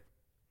good.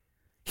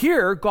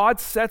 Here, God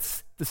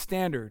sets the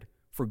standard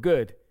for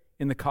good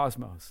in the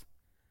cosmos.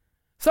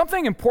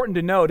 Something important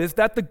to note is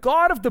that the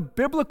God of the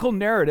biblical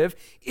narrative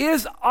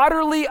is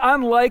utterly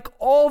unlike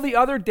all the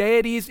other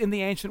deities in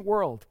the ancient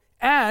world,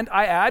 and,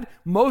 I add,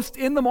 most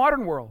in the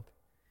modern world.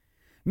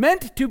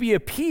 Meant to be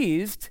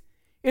appeased,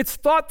 it's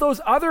thought those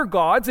other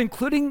gods,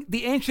 including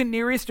the ancient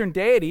Near Eastern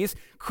deities,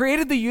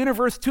 created the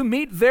universe to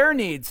meet their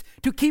needs,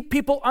 to keep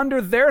people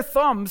under their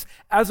thumbs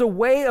as a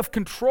way of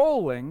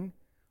controlling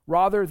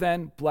rather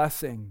than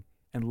blessing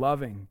and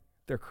loving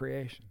their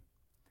creation.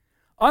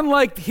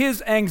 Unlike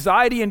his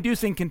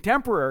anxiety-inducing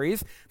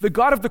contemporaries, the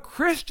God of the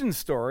Christian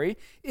story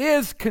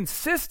is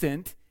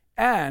consistent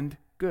and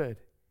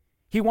good.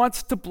 He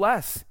wants to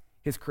bless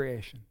his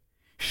creation,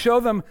 show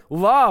them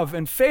love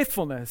and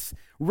faithfulness,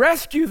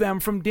 rescue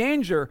them from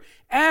danger,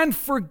 and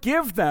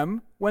forgive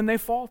them when they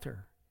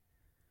falter.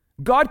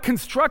 God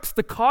constructs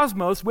the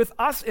cosmos with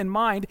us in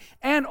mind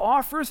and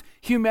offers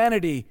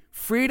humanity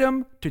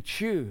freedom to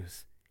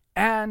choose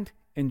and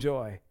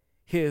enjoy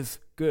his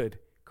good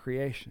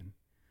creation.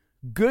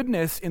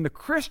 Goodness in the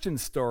Christian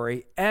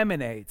story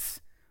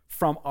emanates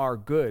from our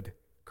good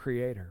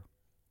Creator.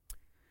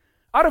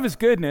 Out of his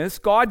goodness,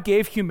 God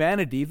gave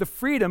humanity the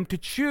freedom to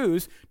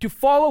choose to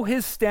follow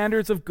his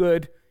standards of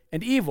good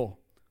and evil,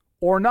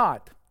 or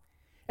not.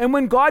 And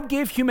when God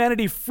gave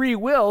humanity free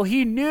will,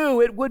 he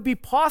knew it would be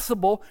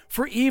possible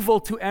for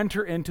evil to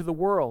enter into the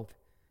world.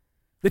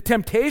 The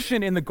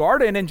temptation in the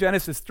garden in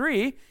Genesis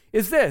 3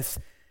 is this.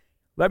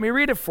 Let me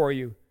read it for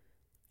you.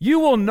 "You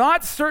will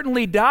not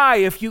certainly die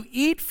if you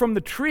eat from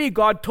the tree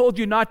God told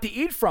you not to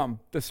eat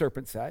from," the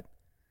serpent said.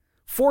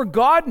 "For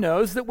God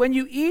knows that when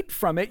you eat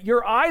from it,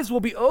 your eyes will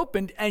be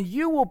opened and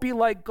you will be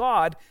like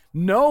God,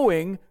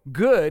 knowing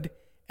good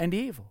and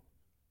evil."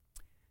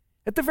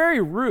 At the very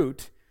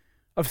root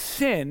of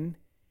sin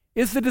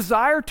is the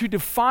desire to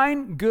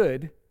define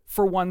good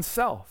for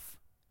oneself.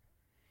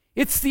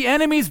 It's the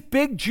enemy's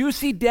big,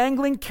 juicy,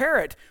 dangling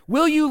carrot.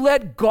 Will you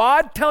let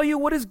God tell you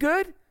what is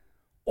good?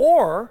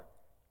 Or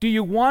do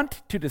you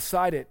want to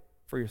decide it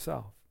for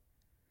yourself?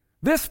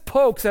 This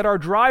pokes at our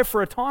drive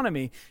for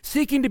autonomy,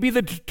 seeking to be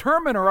the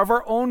determiner of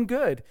our own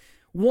good,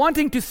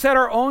 wanting to set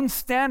our own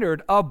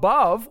standard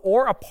above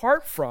or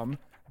apart from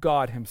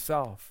God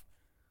himself.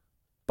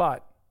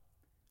 But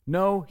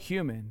no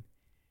human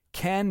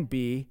can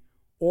be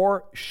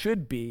or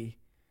should be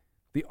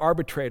the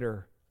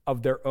arbitrator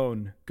of their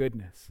own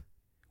goodness.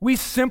 We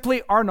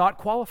simply are not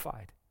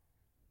qualified.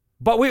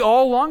 but we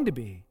all long to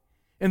be.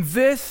 And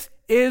this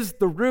is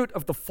the root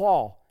of the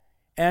fall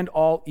and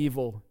all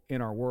evil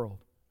in our world.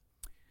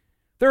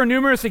 There are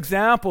numerous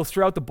examples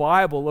throughout the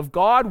Bible of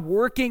God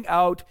working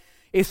out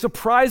a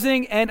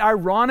surprising and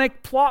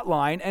ironic plot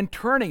line and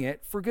turning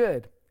it for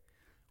good,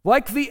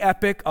 like the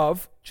epic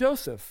of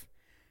Joseph.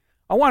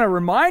 I want to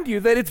remind you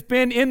that it's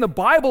been in the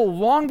Bible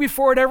long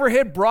before it ever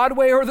hit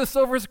Broadway or the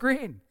silver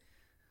screen.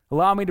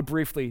 Allow me to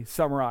briefly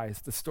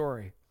summarize the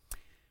story.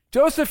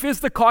 Joseph is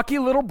the cocky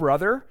little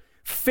brother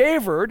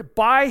favored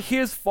by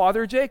his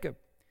father Jacob.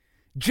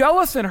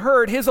 Jealous and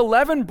hurt, his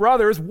 11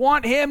 brothers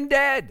want him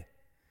dead.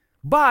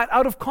 But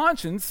out of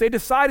conscience, they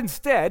decide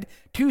instead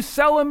to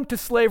sell him to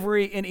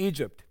slavery in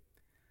Egypt.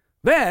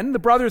 Then the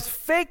brothers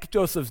fake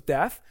Joseph's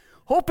death,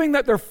 hoping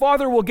that their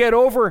father will get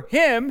over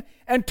him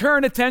and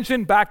turn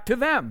attention back to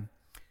them.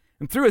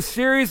 And through a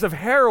series of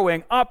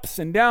harrowing ups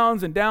and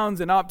downs and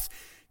downs and ups,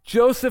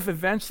 Joseph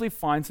eventually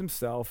finds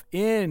himself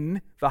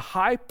in the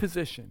high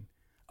position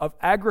of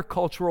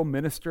agricultural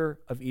minister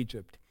of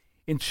Egypt,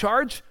 in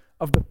charge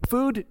of the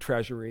food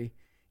treasury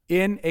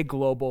in a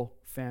global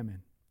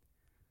famine.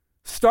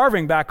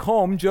 Starving back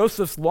home,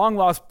 Joseph's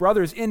long-lost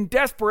brothers, in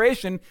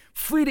desperation,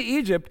 flee to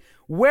Egypt,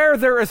 where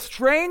their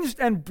estranged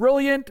and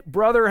brilliant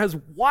brother has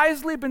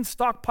wisely been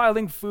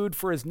stockpiling food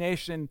for his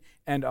nation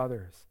and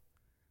others.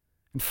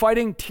 And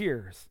fighting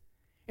tears,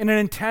 in an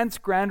intense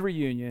grand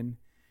reunion,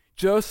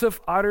 Joseph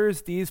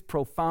utters these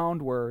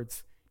profound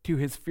words to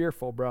his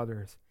fearful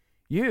brothers.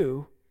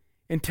 You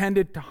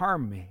intended to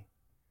harm me,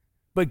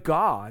 but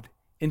God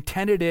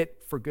intended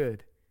it for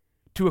good,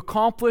 to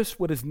accomplish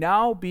what is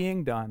now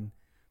being done,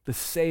 the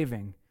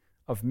saving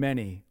of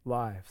many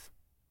lives.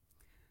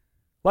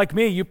 Like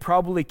me, you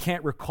probably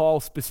can't recall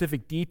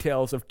specific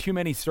details of too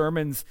many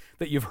sermons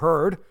that you've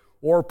heard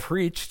or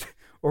preached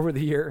over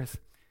the years.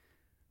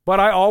 But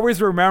I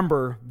always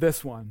remember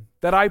this one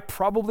that I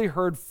probably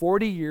heard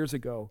 40 years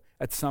ago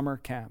at summer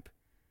camp.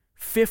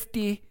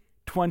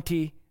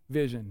 50-20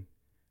 vision,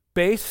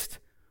 based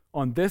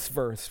on this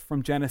verse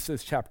from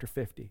Genesis chapter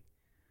 50.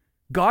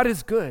 God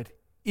is good,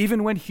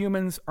 even when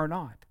humans are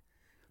not.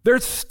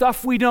 There's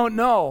stuff we don't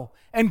know,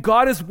 and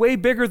God is way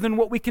bigger than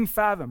what we can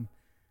fathom.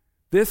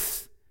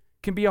 This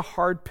can be a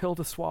hard pill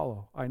to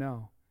swallow, I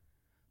know.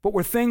 But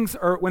when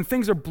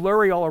things are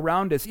blurry all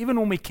around us, even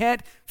when we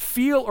can't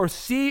feel or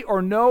see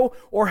or know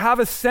or have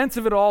a sense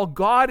of it all,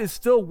 God is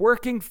still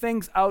working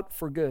things out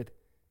for good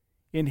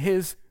in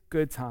his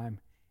good time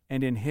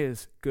and in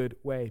his good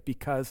way,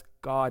 because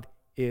God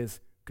is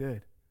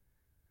good.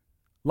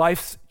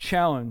 Life's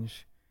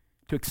challenge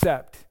to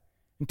accept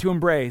and to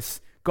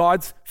embrace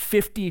God's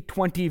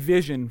 50-20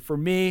 vision for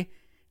me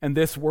and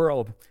this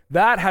world,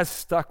 that has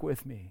stuck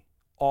with me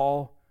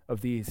all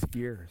of these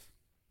years.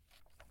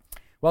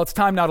 Well, it's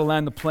time now to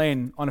land the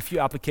plane on a few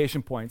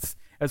application points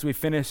as we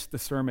finish the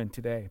sermon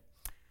today.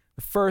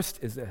 The first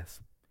is this: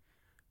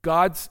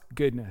 God's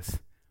goodness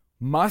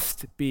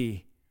must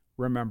be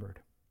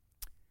remembered.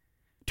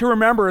 To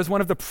remember is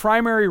one of the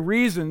primary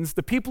reasons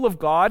the people of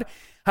God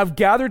have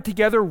gathered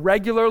together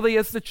regularly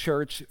as the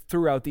church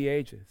throughout the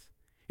ages.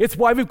 It's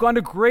why we've gone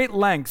to great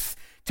lengths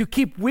to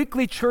keep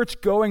weekly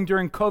church going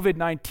during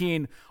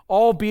COVID-19,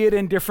 albeit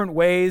in different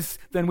ways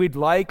than we'd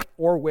like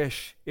or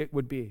wish it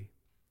would be.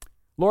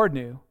 Lord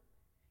knew,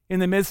 in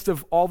the midst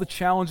of all the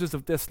challenges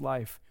of this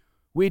life,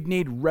 we'd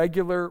need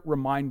regular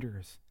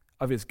reminders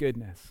of his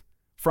goodness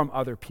from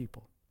other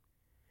people.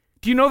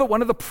 Do you know that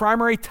one of the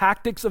primary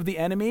tactics of the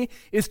enemy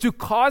is to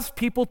cause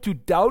people to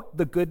doubt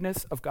the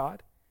goodness of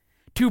God?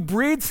 To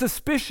breed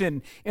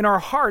suspicion in our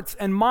hearts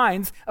and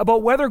minds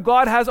about whether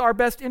God has our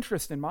best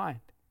interest in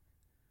mind.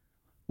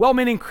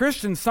 Well-meaning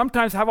Christians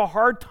sometimes have a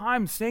hard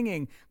time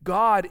singing,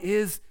 God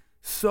is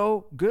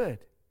so good,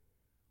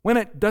 when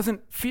it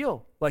doesn't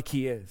feel like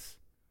he is,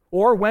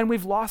 or when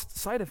we've lost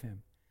sight of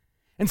him.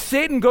 And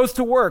Satan goes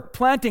to work,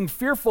 planting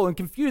fearful and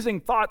confusing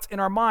thoughts in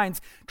our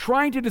minds,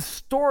 trying to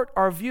distort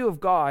our view of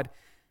God,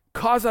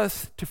 cause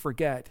us to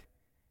forget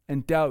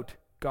and doubt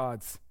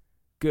God's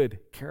good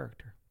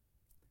character.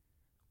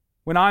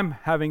 When I'm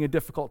having a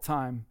difficult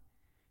time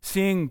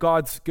seeing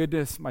God's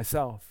goodness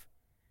myself,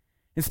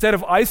 instead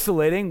of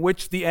isolating,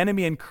 which the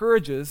enemy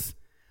encourages,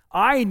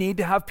 I need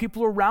to have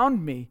people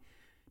around me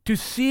to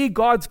see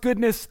God's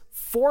goodness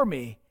for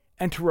me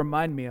and to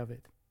remind me of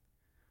it.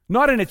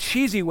 Not in a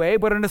cheesy way,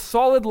 but in a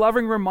solid,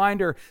 loving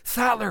reminder,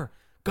 Sattler,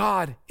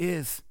 God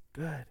is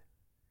good.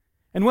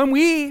 And when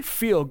we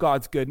feel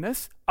God's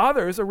goodness,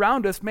 others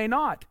around us may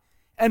not,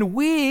 and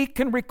we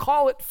can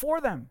recall it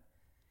for them.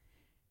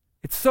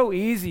 It's so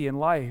easy in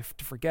life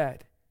to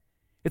forget.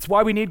 It's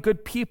why we need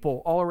good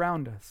people all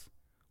around us,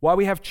 why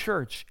we have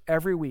church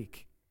every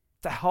week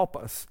to help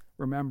us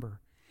remember,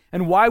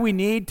 and why we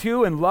need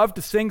to and love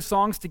to sing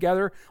songs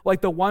together like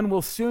the one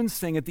we'll soon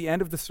sing at the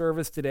end of the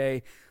service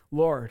today.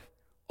 Lord,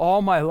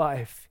 all my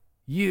life,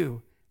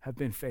 you have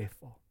been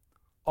faithful.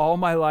 All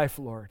my life,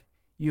 Lord,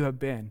 you have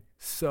been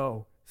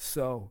so,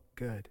 so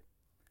good.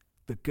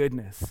 The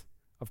goodness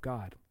of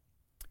God.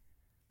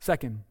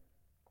 Second,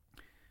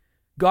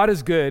 God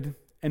is good,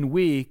 and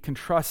we can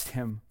trust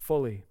him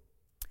fully.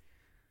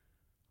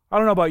 I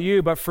don't know about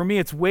you, but for me,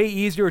 it's way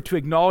easier to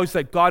acknowledge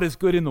that God is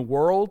good in the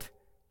world,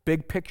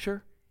 big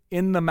picture,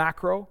 in the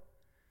macro.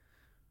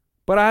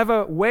 But I have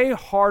a way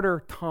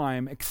harder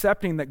time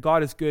accepting that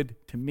God is good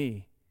to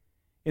me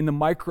in the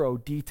micro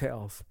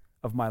details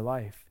of my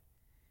life.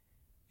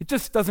 It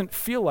just doesn't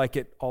feel like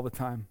it all the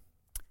time.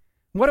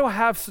 Why do I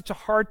have such a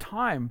hard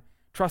time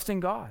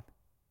trusting God?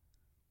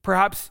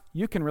 Perhaps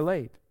you can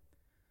relate.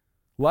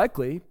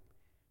 Likely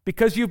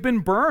because you've been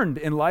burned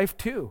in life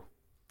too.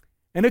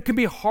 And it can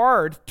be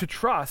hard to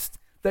trust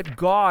that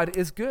God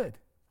is good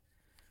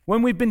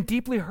when we've been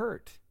deeply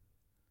hurt,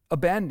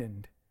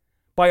 abandoned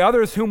by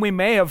others whom we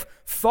may have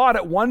thought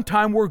at one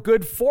time were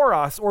good for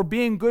us or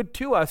being good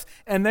to us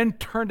and then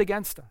turned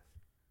against us.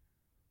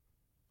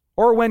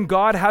 Or when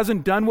God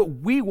hasn't done what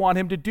we want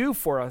him to do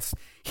for us,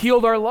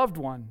 healed our loved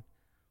one,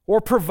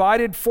 or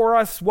provided for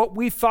us what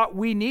we thought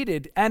we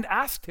needed and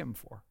asked him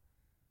for.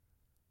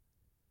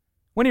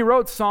 When he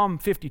wrote Psalm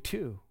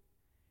 52,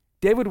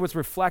 David was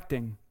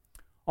reflecting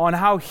on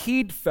how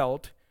he'd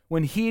felt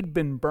when he'd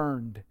been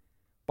burned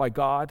by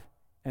God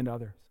and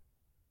others.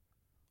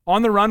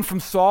 On the run from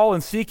Saul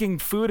and seeking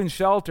food and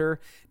shelter,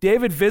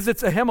 David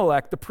visits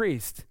Ahimelech, the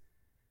priest.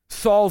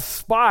 Saul's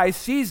spy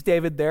sees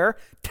David there,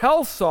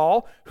 tells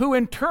Saul, who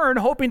in turn,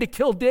 hoping to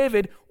kill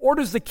David,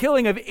 orders the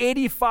killing of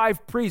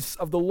 85 priests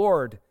of the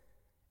Lord.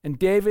 And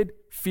David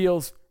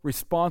feels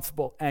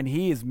responsible, and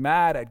he is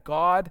mad at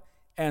God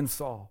and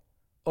Saul.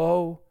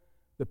 Oh,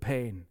 the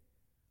pain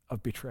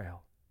of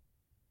betrayal.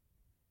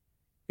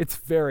 It's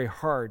very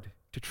hard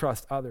to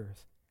trust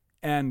others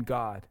and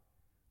God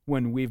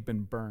when we've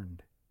been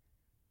burned.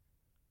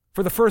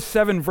 For the first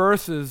 7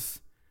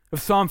 verses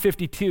of Psalm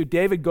 52,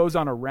 David goes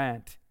on a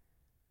rant.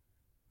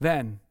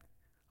 Then,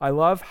 I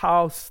love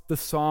how the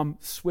psalm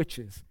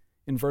switches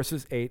in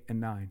verses 8 and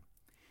 9.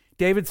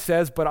 David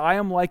says, "But I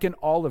am like an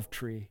olive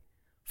tree,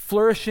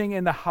 flourishing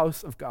in the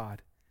house of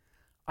God.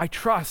 I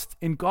trust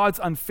in God's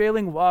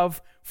unfailing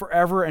love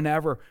forever and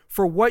ever.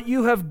 For what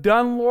you have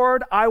done,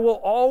 Lord, I will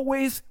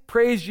always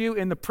praise you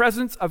in the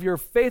presence of your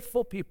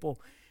faithful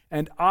people,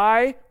 and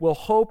I will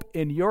hope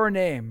in your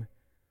name,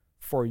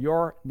 for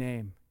your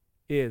name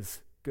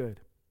is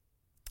good."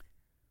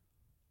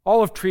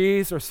 Olive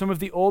trees are some of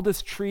the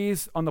oldest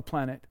trees on the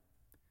planet.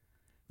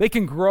 They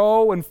can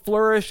grow and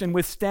flourish and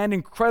withstand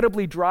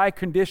incredibly dry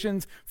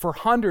conditions for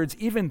hundreds,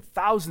 even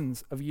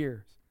thousands of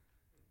years.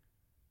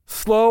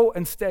 Slow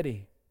and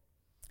steady,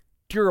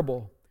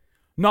 durable,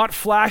 not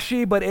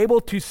flashy, but able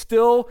to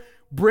still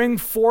bring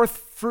forth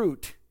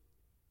fruit,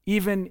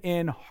 even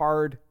in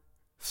hard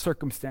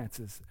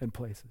circumstances and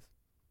places.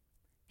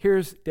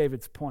 Here's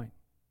David's point.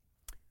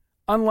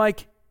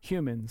 Unlike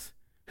humans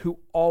who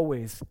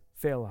always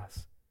fail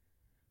us,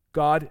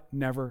 God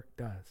never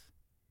does.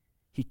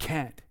 He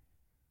can't,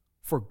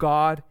 for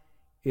God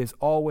is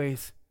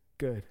always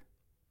good.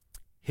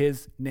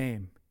 His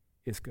name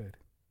is good.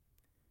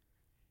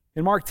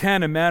 In Mark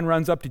 10, a man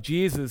runs up to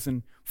Jesus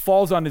and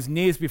falls on his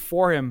knees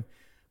before him.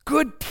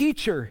 "Good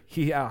teacher,"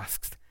 he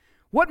asks,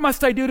 "what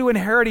must I do to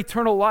inherit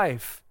eternal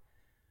life?"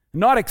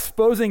 Not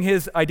exposing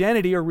his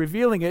identity or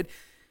revealing it.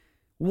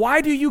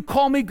 "Why do you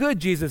call me good?"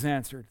 Jesus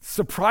answered,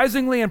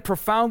 surprisingly and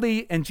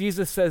profoundly. And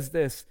Jesus says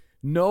this,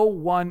 "No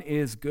one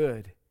is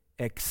good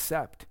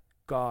except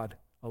God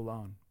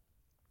alone."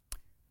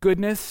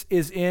 Goodness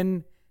is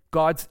in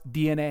God's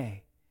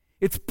DNA.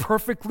 It's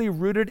perfectly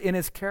rooted in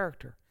his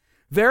character.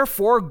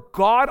 Therefore,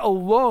 God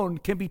alone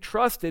can be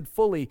trusted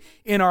fully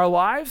in our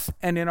lives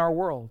and in our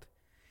world.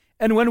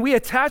 And when we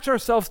attach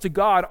ourselves to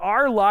God,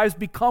 our lives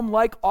become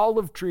like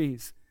olive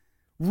trees,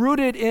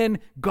 rooted in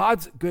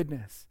God's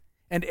goodness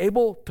and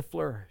able to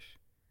flourish.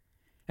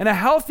 And a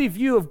healthy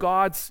view of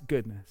God's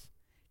goodness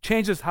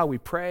changes how we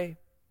pray,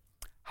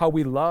 how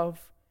we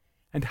love,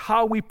 and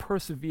how we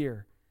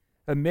persevere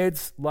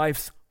amidst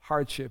life's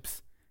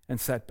hardships and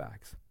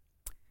setbacks.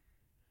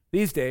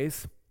 These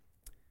days,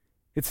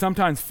 it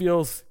sometimes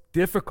feels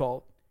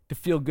difficult to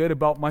feel good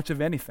about much of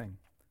anything.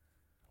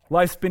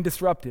 Life's been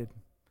disrupted.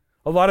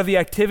 A lot of the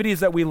activities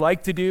that we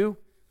like to do,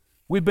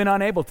 we've been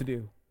unable to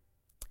do.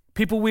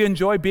 People we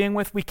enjoy being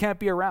with, we can't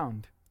be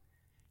around.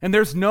 And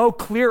there's no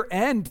clear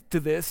end to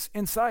this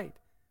in sight.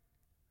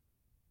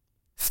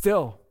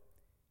 Still,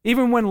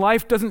 even when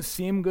life doesn't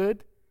seem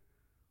good,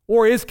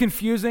 or is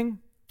confusing,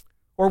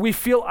 or we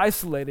feel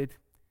isolated,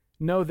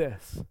 know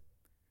this: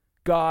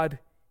 God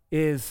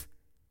is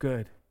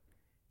good,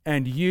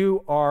 and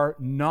you are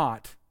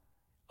not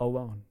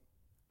alone.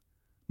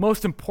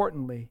 Most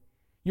importantly,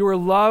 you are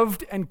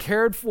loved and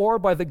cared for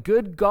by the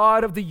good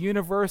God of the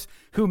universe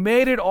who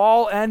made it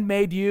all and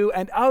made you,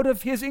 and out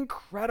of his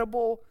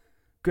incredible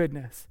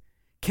goodness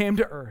came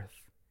to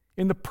earth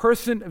in the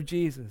person of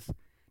Jesus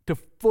to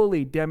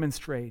fully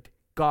demonstrate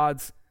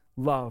God's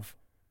love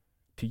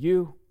to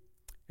you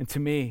and to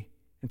me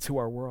and to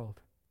our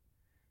world.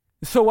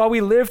 So while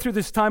we live through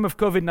this time of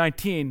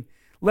COVID-19,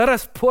 let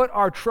us put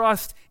our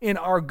trust in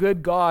our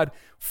good God,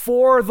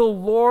 for the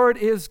Lord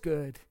is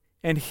good,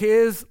 and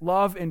his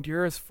love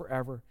endures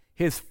forever.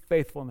 His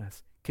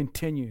faithfulness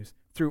continues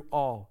through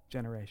all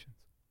generations.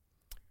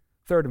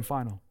 Third and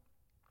final,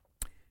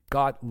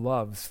 God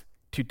loves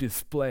to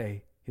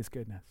display his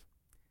goodness.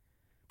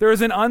 There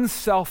is an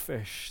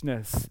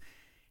unselfishness,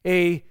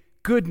 a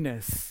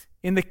goodness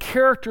in the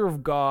character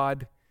of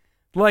God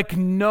like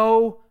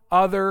no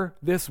other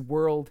this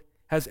world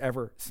has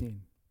ever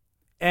seen.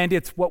 And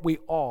it's what we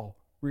all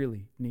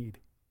really need.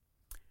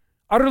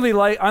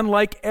 Utterly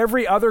unlike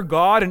every other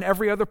God and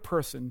every other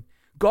person,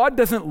 God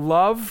doesn't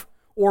love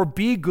or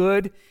be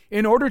good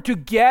in order to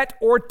get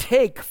or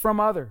take from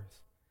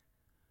others.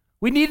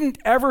 We needn't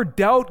ever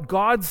doubt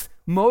God's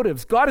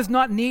motives. God is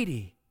not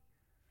needy.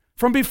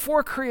 From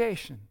before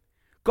creation,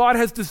 God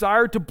has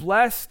desired to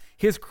bless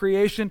his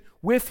creation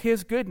with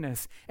his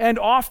goodness, and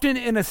often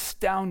in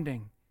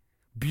astounding,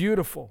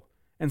 beautiful,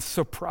 and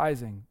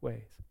surprising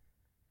ways.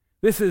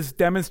 This is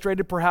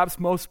demonstrated perhaps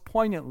most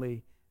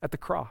poignantly at the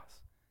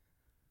cross.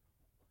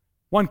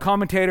 One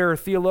commentator or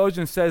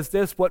theologian says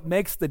this: what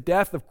makes the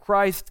death of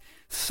Christ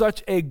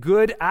such a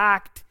good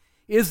act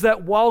is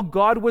that while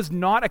God was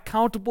not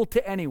accountable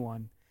to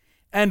anyone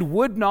and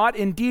would not,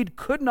 indeed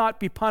could not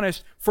be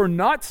punished for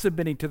not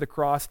submitting to the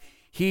cross,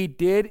 he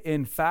did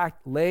in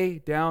fact lay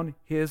down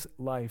his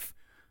life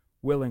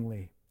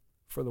willingly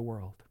for the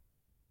world.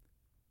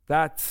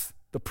 That's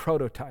the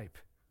prototype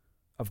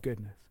of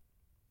goodness.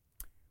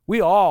 We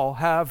all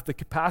have the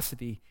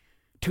capacity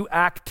to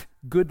act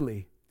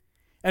goodly.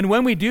 And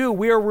when we do,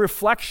 we are a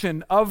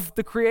reflection of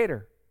the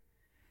Creator,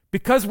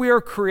 because we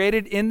are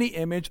created in the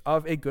image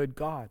of a good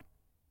God.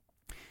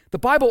 The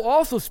Bible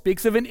also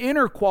speaks of an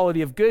inner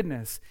quality of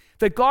goodness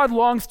that God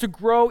longs to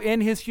grow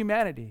in his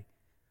humanity.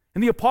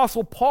 And the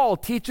Apostle Paul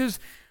teaches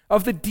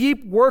of the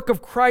deep work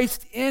of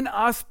Christ in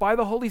us by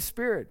the Holy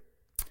Spirit.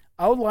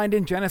 Outlined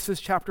in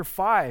Genesis chapter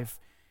 5,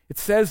 it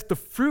says the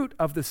fruit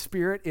of the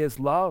Spirit is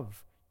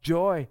love,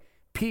 joy,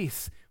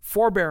 peace,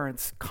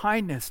 forbearance,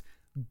 kindness,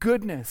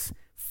 goodness,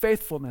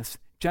 faithfulness,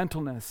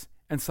 gentleness,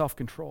 and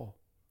self-control.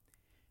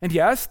 And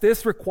yes,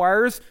 this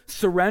requires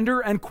surrender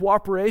and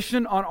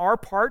cooperation on our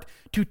part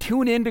to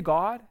tune into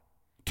God,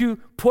 to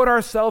put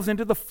ourselves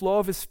into the flow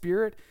of his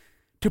Spirit,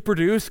 to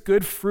produce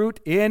good fruit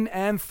in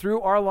and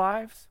through our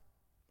lives.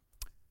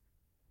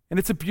 And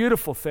it's a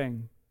beautiful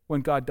thing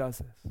when God does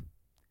this.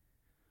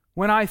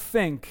 When I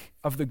think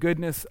of the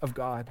goodness of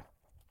God,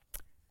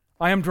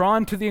 I am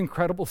drawn to the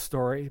incredible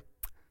story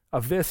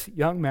of this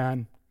young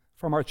man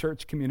from our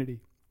church community.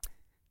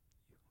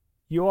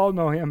 You all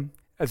know him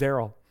as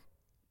Errol.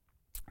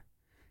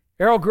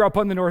 Errol grew up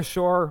on the North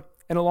Shore,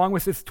 and along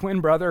with his twin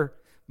brother,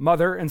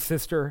 mother, and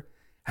sister,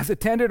 has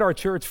attended our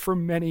church for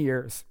many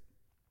years.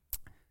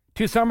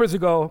 2 summers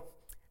ago,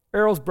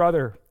 Errol's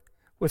brother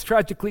was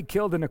tragically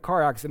killed in a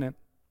car accident.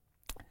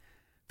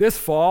 This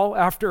fall,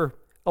 after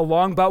a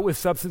long bout with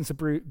substance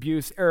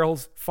abuse,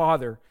 Errol's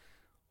father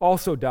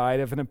also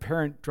died of an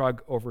apparent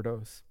drug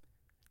overdose.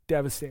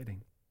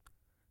 Devastating.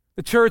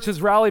 The church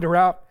has rallied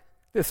around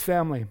this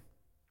family.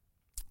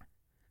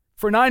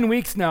 For 9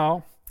 weeks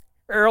now,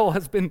 Errol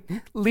has been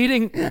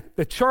leading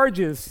the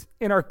charges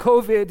in our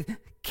COVID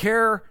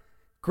care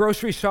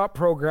grocery shop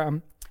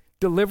program,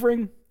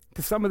 delivering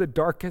to some of the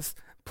darkest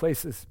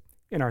places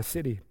in our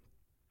city.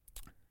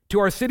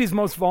 To our city's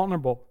most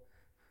vulnerable,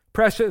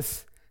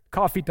 precious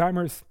coffee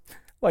timers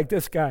like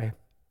this guy,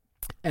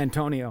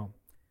 Antonio,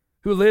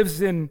 who lives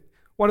in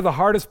one of the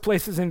hardest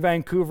places in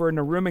Vancouver in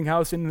a rooming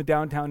house in the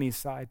downtown east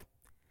side.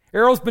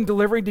 Errol's been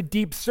delivering to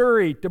Deep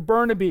Surrey, to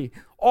Burnaby,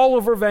 all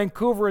over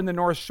Vancouver and the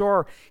North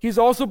Shore. He's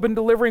also been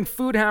delivering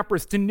food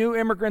hampers to new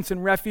immigrants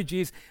and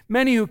refugees,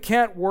 many who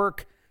can't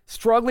work,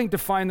 struggling to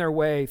find their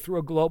way through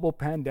a global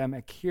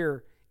pandemic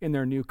here in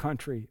their new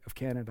country of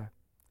Canada.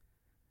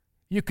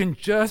 You can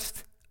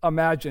just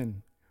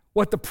imagine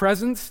what the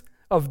presence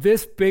of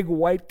this big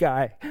white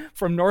guy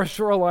from North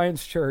Shore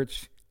Alliance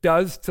Church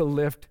does to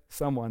lift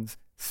someone's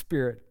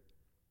spirit.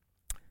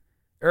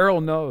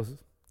 Errol knows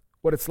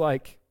what it's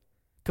like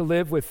to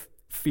live with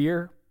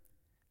fear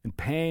and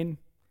pain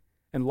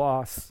and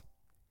loss,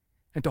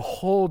 and to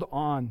hold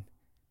on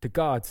to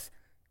God's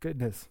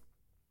goodness.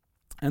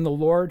 And the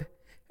Lord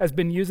has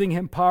been using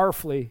him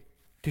powerfully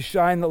to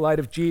shine the light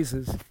of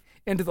Jesus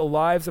into the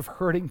lives of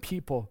hurting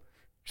people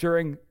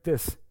during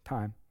this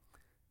time.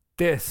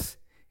 This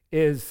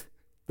is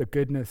the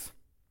goodness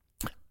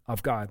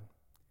of God.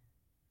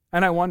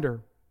 And I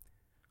wonder,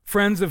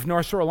 friends of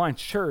North Shore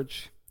Alliance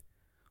Church,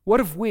 what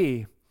if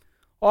we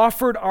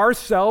offered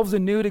ourselves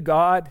anew to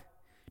God,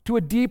 to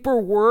a deeper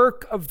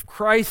work of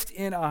Christ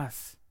in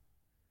us?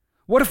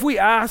 What if we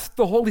asked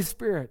the Holy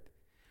Spirit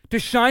to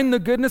shine the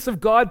goodness of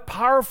God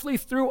powerfully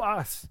through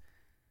us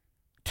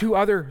to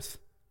others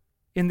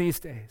in these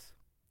days?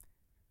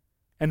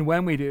 And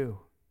when we do,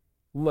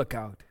 look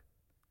out.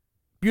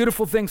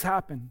 Beautiful things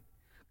happen.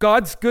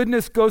 God's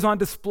goodness goes on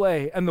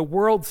display, and the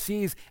world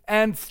sees,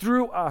 and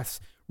through us,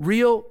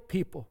 real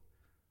people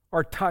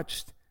are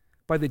touched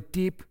by the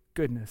deep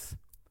goodness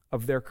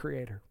of their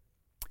Creator.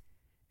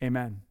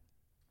 Amen.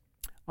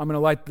 I'm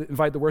going to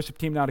invite the worship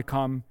team now to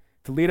come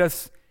to lead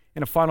us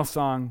in a final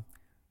song,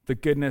 The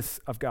Goodness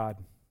of God.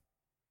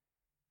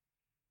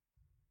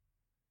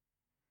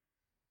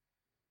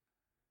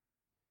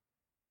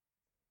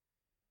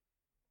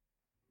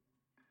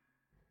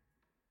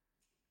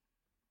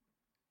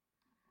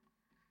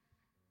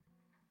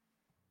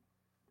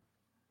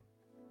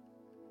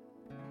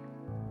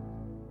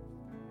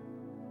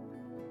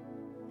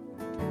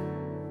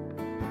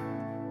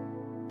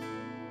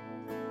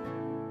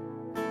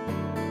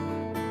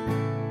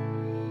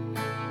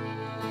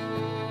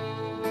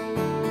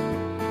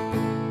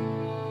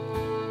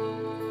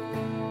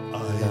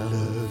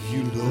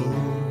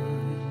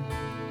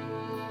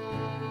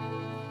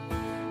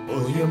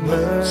 your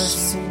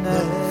mercy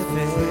never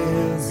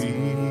fails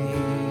me.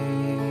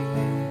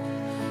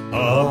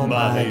 All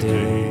my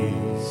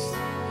days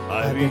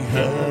I've been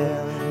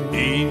held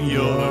in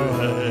your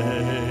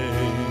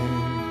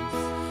hands.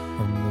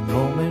 From the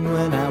moment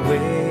when I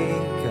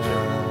wake up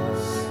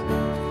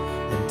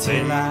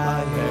until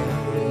I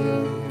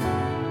am,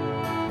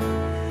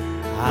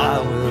 I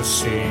will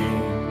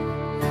sing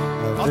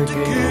of the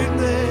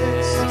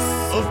goodness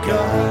of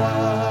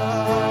God.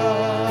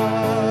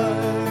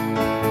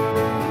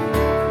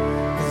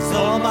 'Cause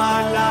all my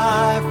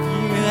life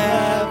you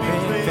have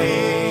been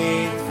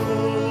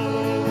faithful.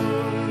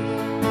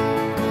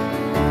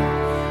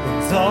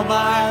 'Cause all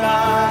my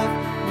life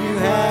you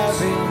have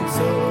been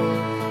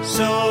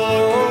so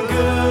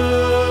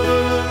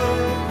good.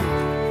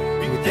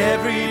 With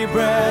every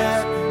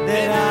breath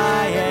that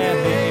I am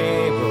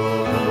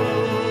able,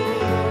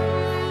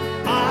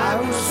 I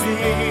will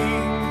sing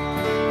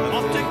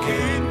of the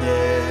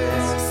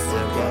goodness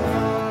of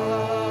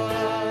God.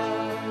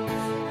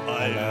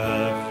 I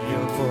love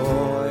your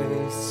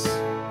voice.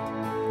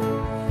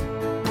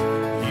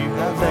 You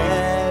have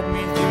led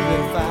me through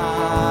the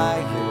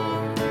fire.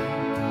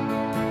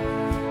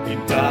 In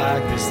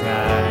darkest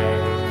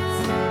nights,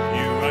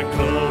 you are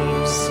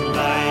close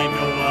like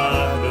no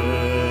other.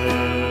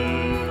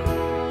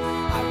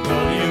 I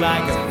know you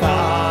like a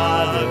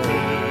father.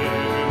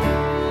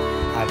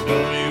 I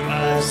know you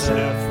as a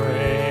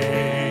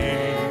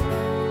friend.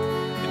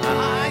 And I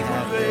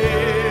have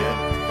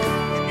lived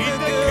in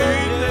the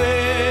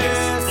goodness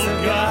of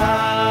God.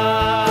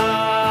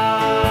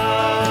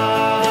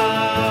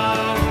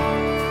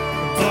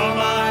 All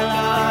my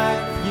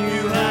life you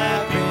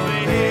have been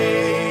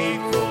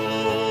faithful.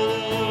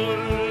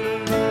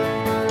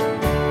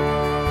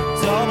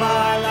 All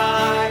my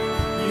life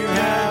you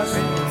have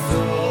been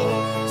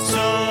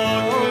so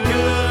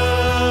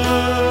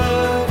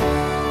good.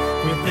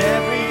 With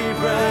every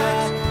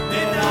breath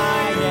that I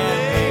am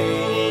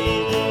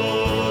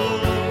able,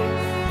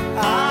 I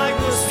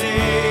will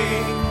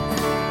sing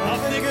of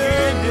the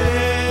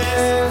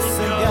goodness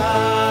of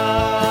God.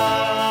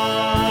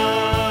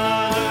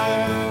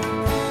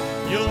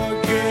 Your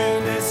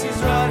goodness is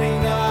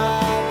running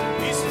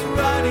after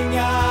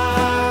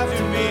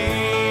me.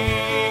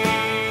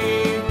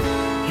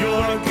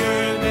 Your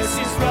goodness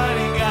is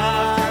running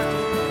after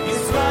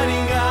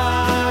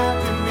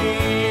me.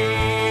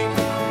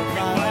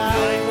 My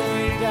life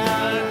laid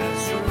down and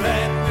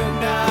surrender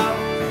now.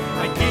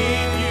 I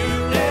give you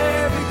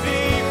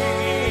everything.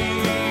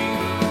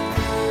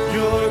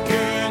 Your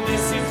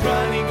goodness is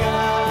running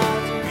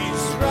after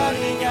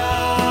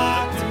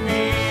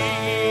me.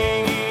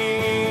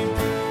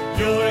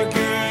 Your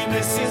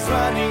goodness is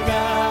running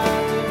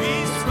after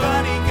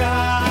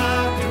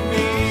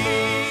me.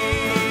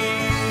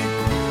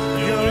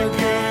 Your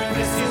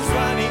goodness is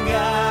running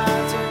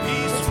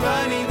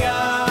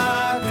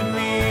after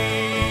me.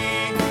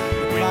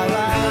 My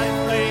life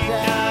laid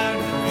down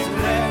and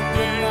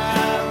surrender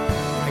now.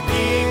 I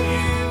give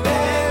you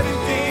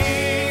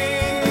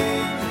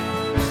everything.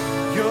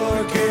 Your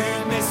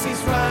goodness is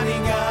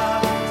running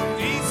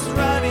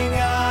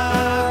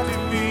after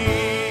me.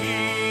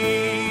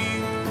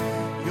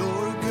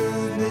 Your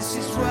goodness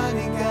is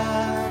running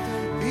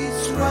after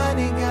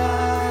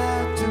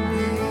me.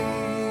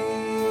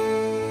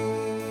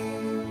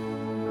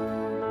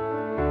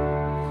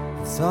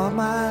 It's all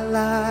my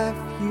life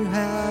you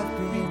have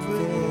been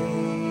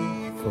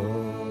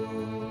faithful.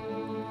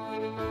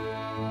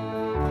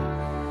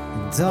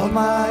 And all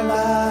my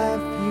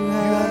life you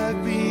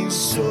have been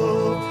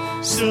so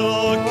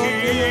good.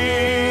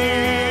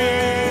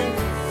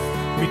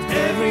 With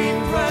every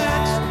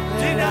breath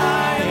that I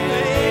am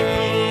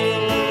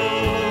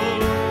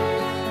able,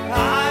 I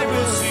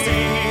will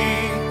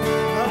sing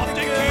of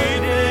the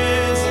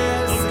goodness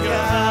of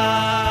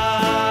God.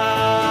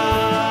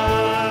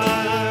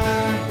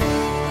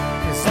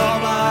 'Cause all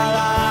my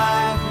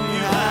life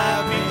you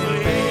have been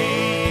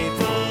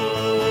faithful.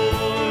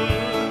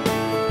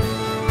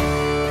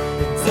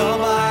 It's all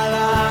my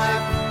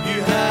life you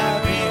have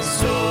been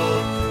so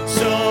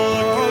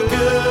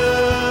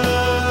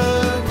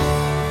good.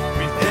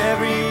 With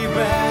every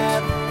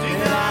breath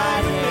that I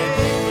am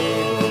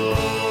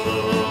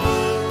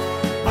able,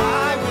 I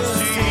will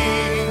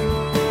sing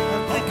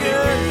of the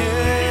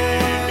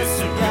goodness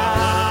of God.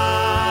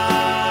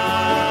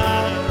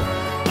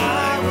 I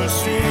will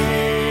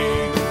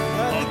sing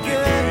of the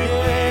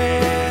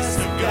goodness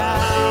of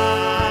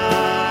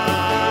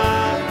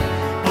God.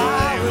 I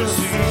will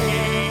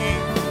sing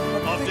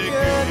of the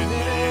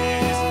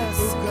goodness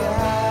of God.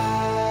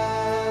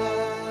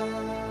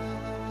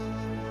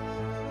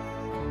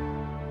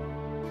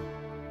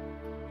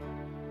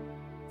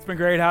 It's been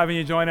great having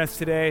you join us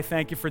today.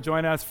 Thank you for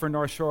joining us for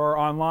North Shore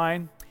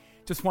Online.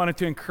 Just wanted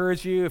to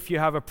encourage you, if you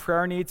have a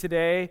prayer need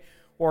today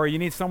or you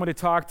need someone to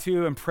talk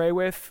to and pray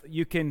with,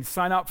 you can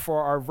sign up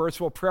for our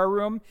virtual prayer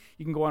room.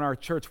 You can go on our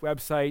church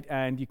website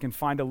and you can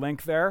find a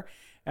link there.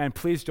 And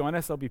please join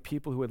us. There'll be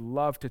people who would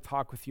love to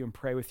talk with you and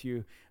pray with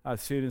you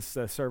as soon as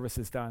the service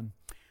is done.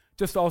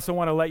 Just also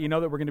want to let you know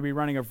that we're going to be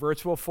running a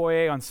virtual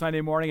foyer on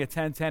Sunday morning at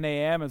 10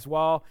 a.m. as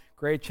well.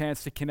 Great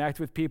chance to connect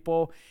with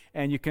people.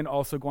 And you can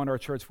also go on our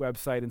church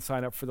website and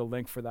sign up for the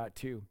link for that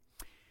too.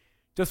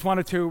 Just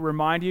wanted to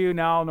remind you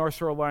now, North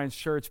Shore Alliance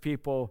Church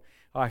people,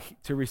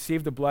 to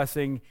receive the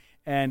blessing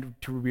and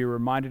to be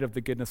reminded of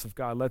the goodness of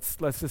God. Let's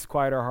just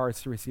quiet our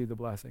hearts to receive the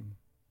blessing.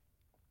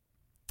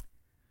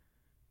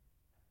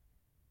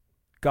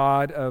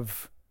 God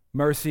of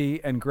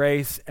mercy and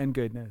grace and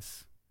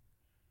goodness,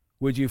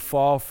 would you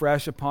fall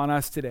fresh upon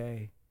us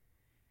today?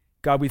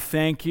 God, we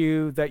thank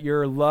you that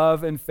your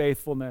love and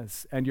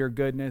faithfulness and your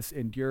goodness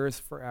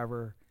endures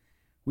forever.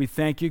 We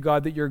thank you,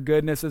 God, that your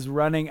goodness is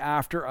running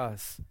after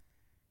us.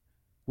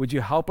 Would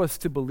you help us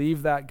to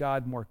believe that,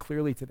 God, more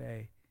clearly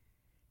today?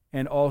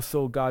 And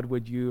also, God,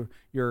 would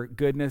your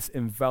goodness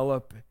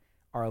envelop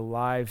our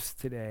lives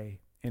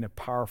today in a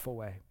powerful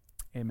way?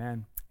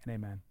 Amen and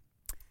amen.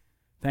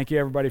 Thank you,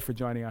 everybody, for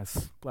joining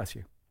us. Bless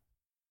you.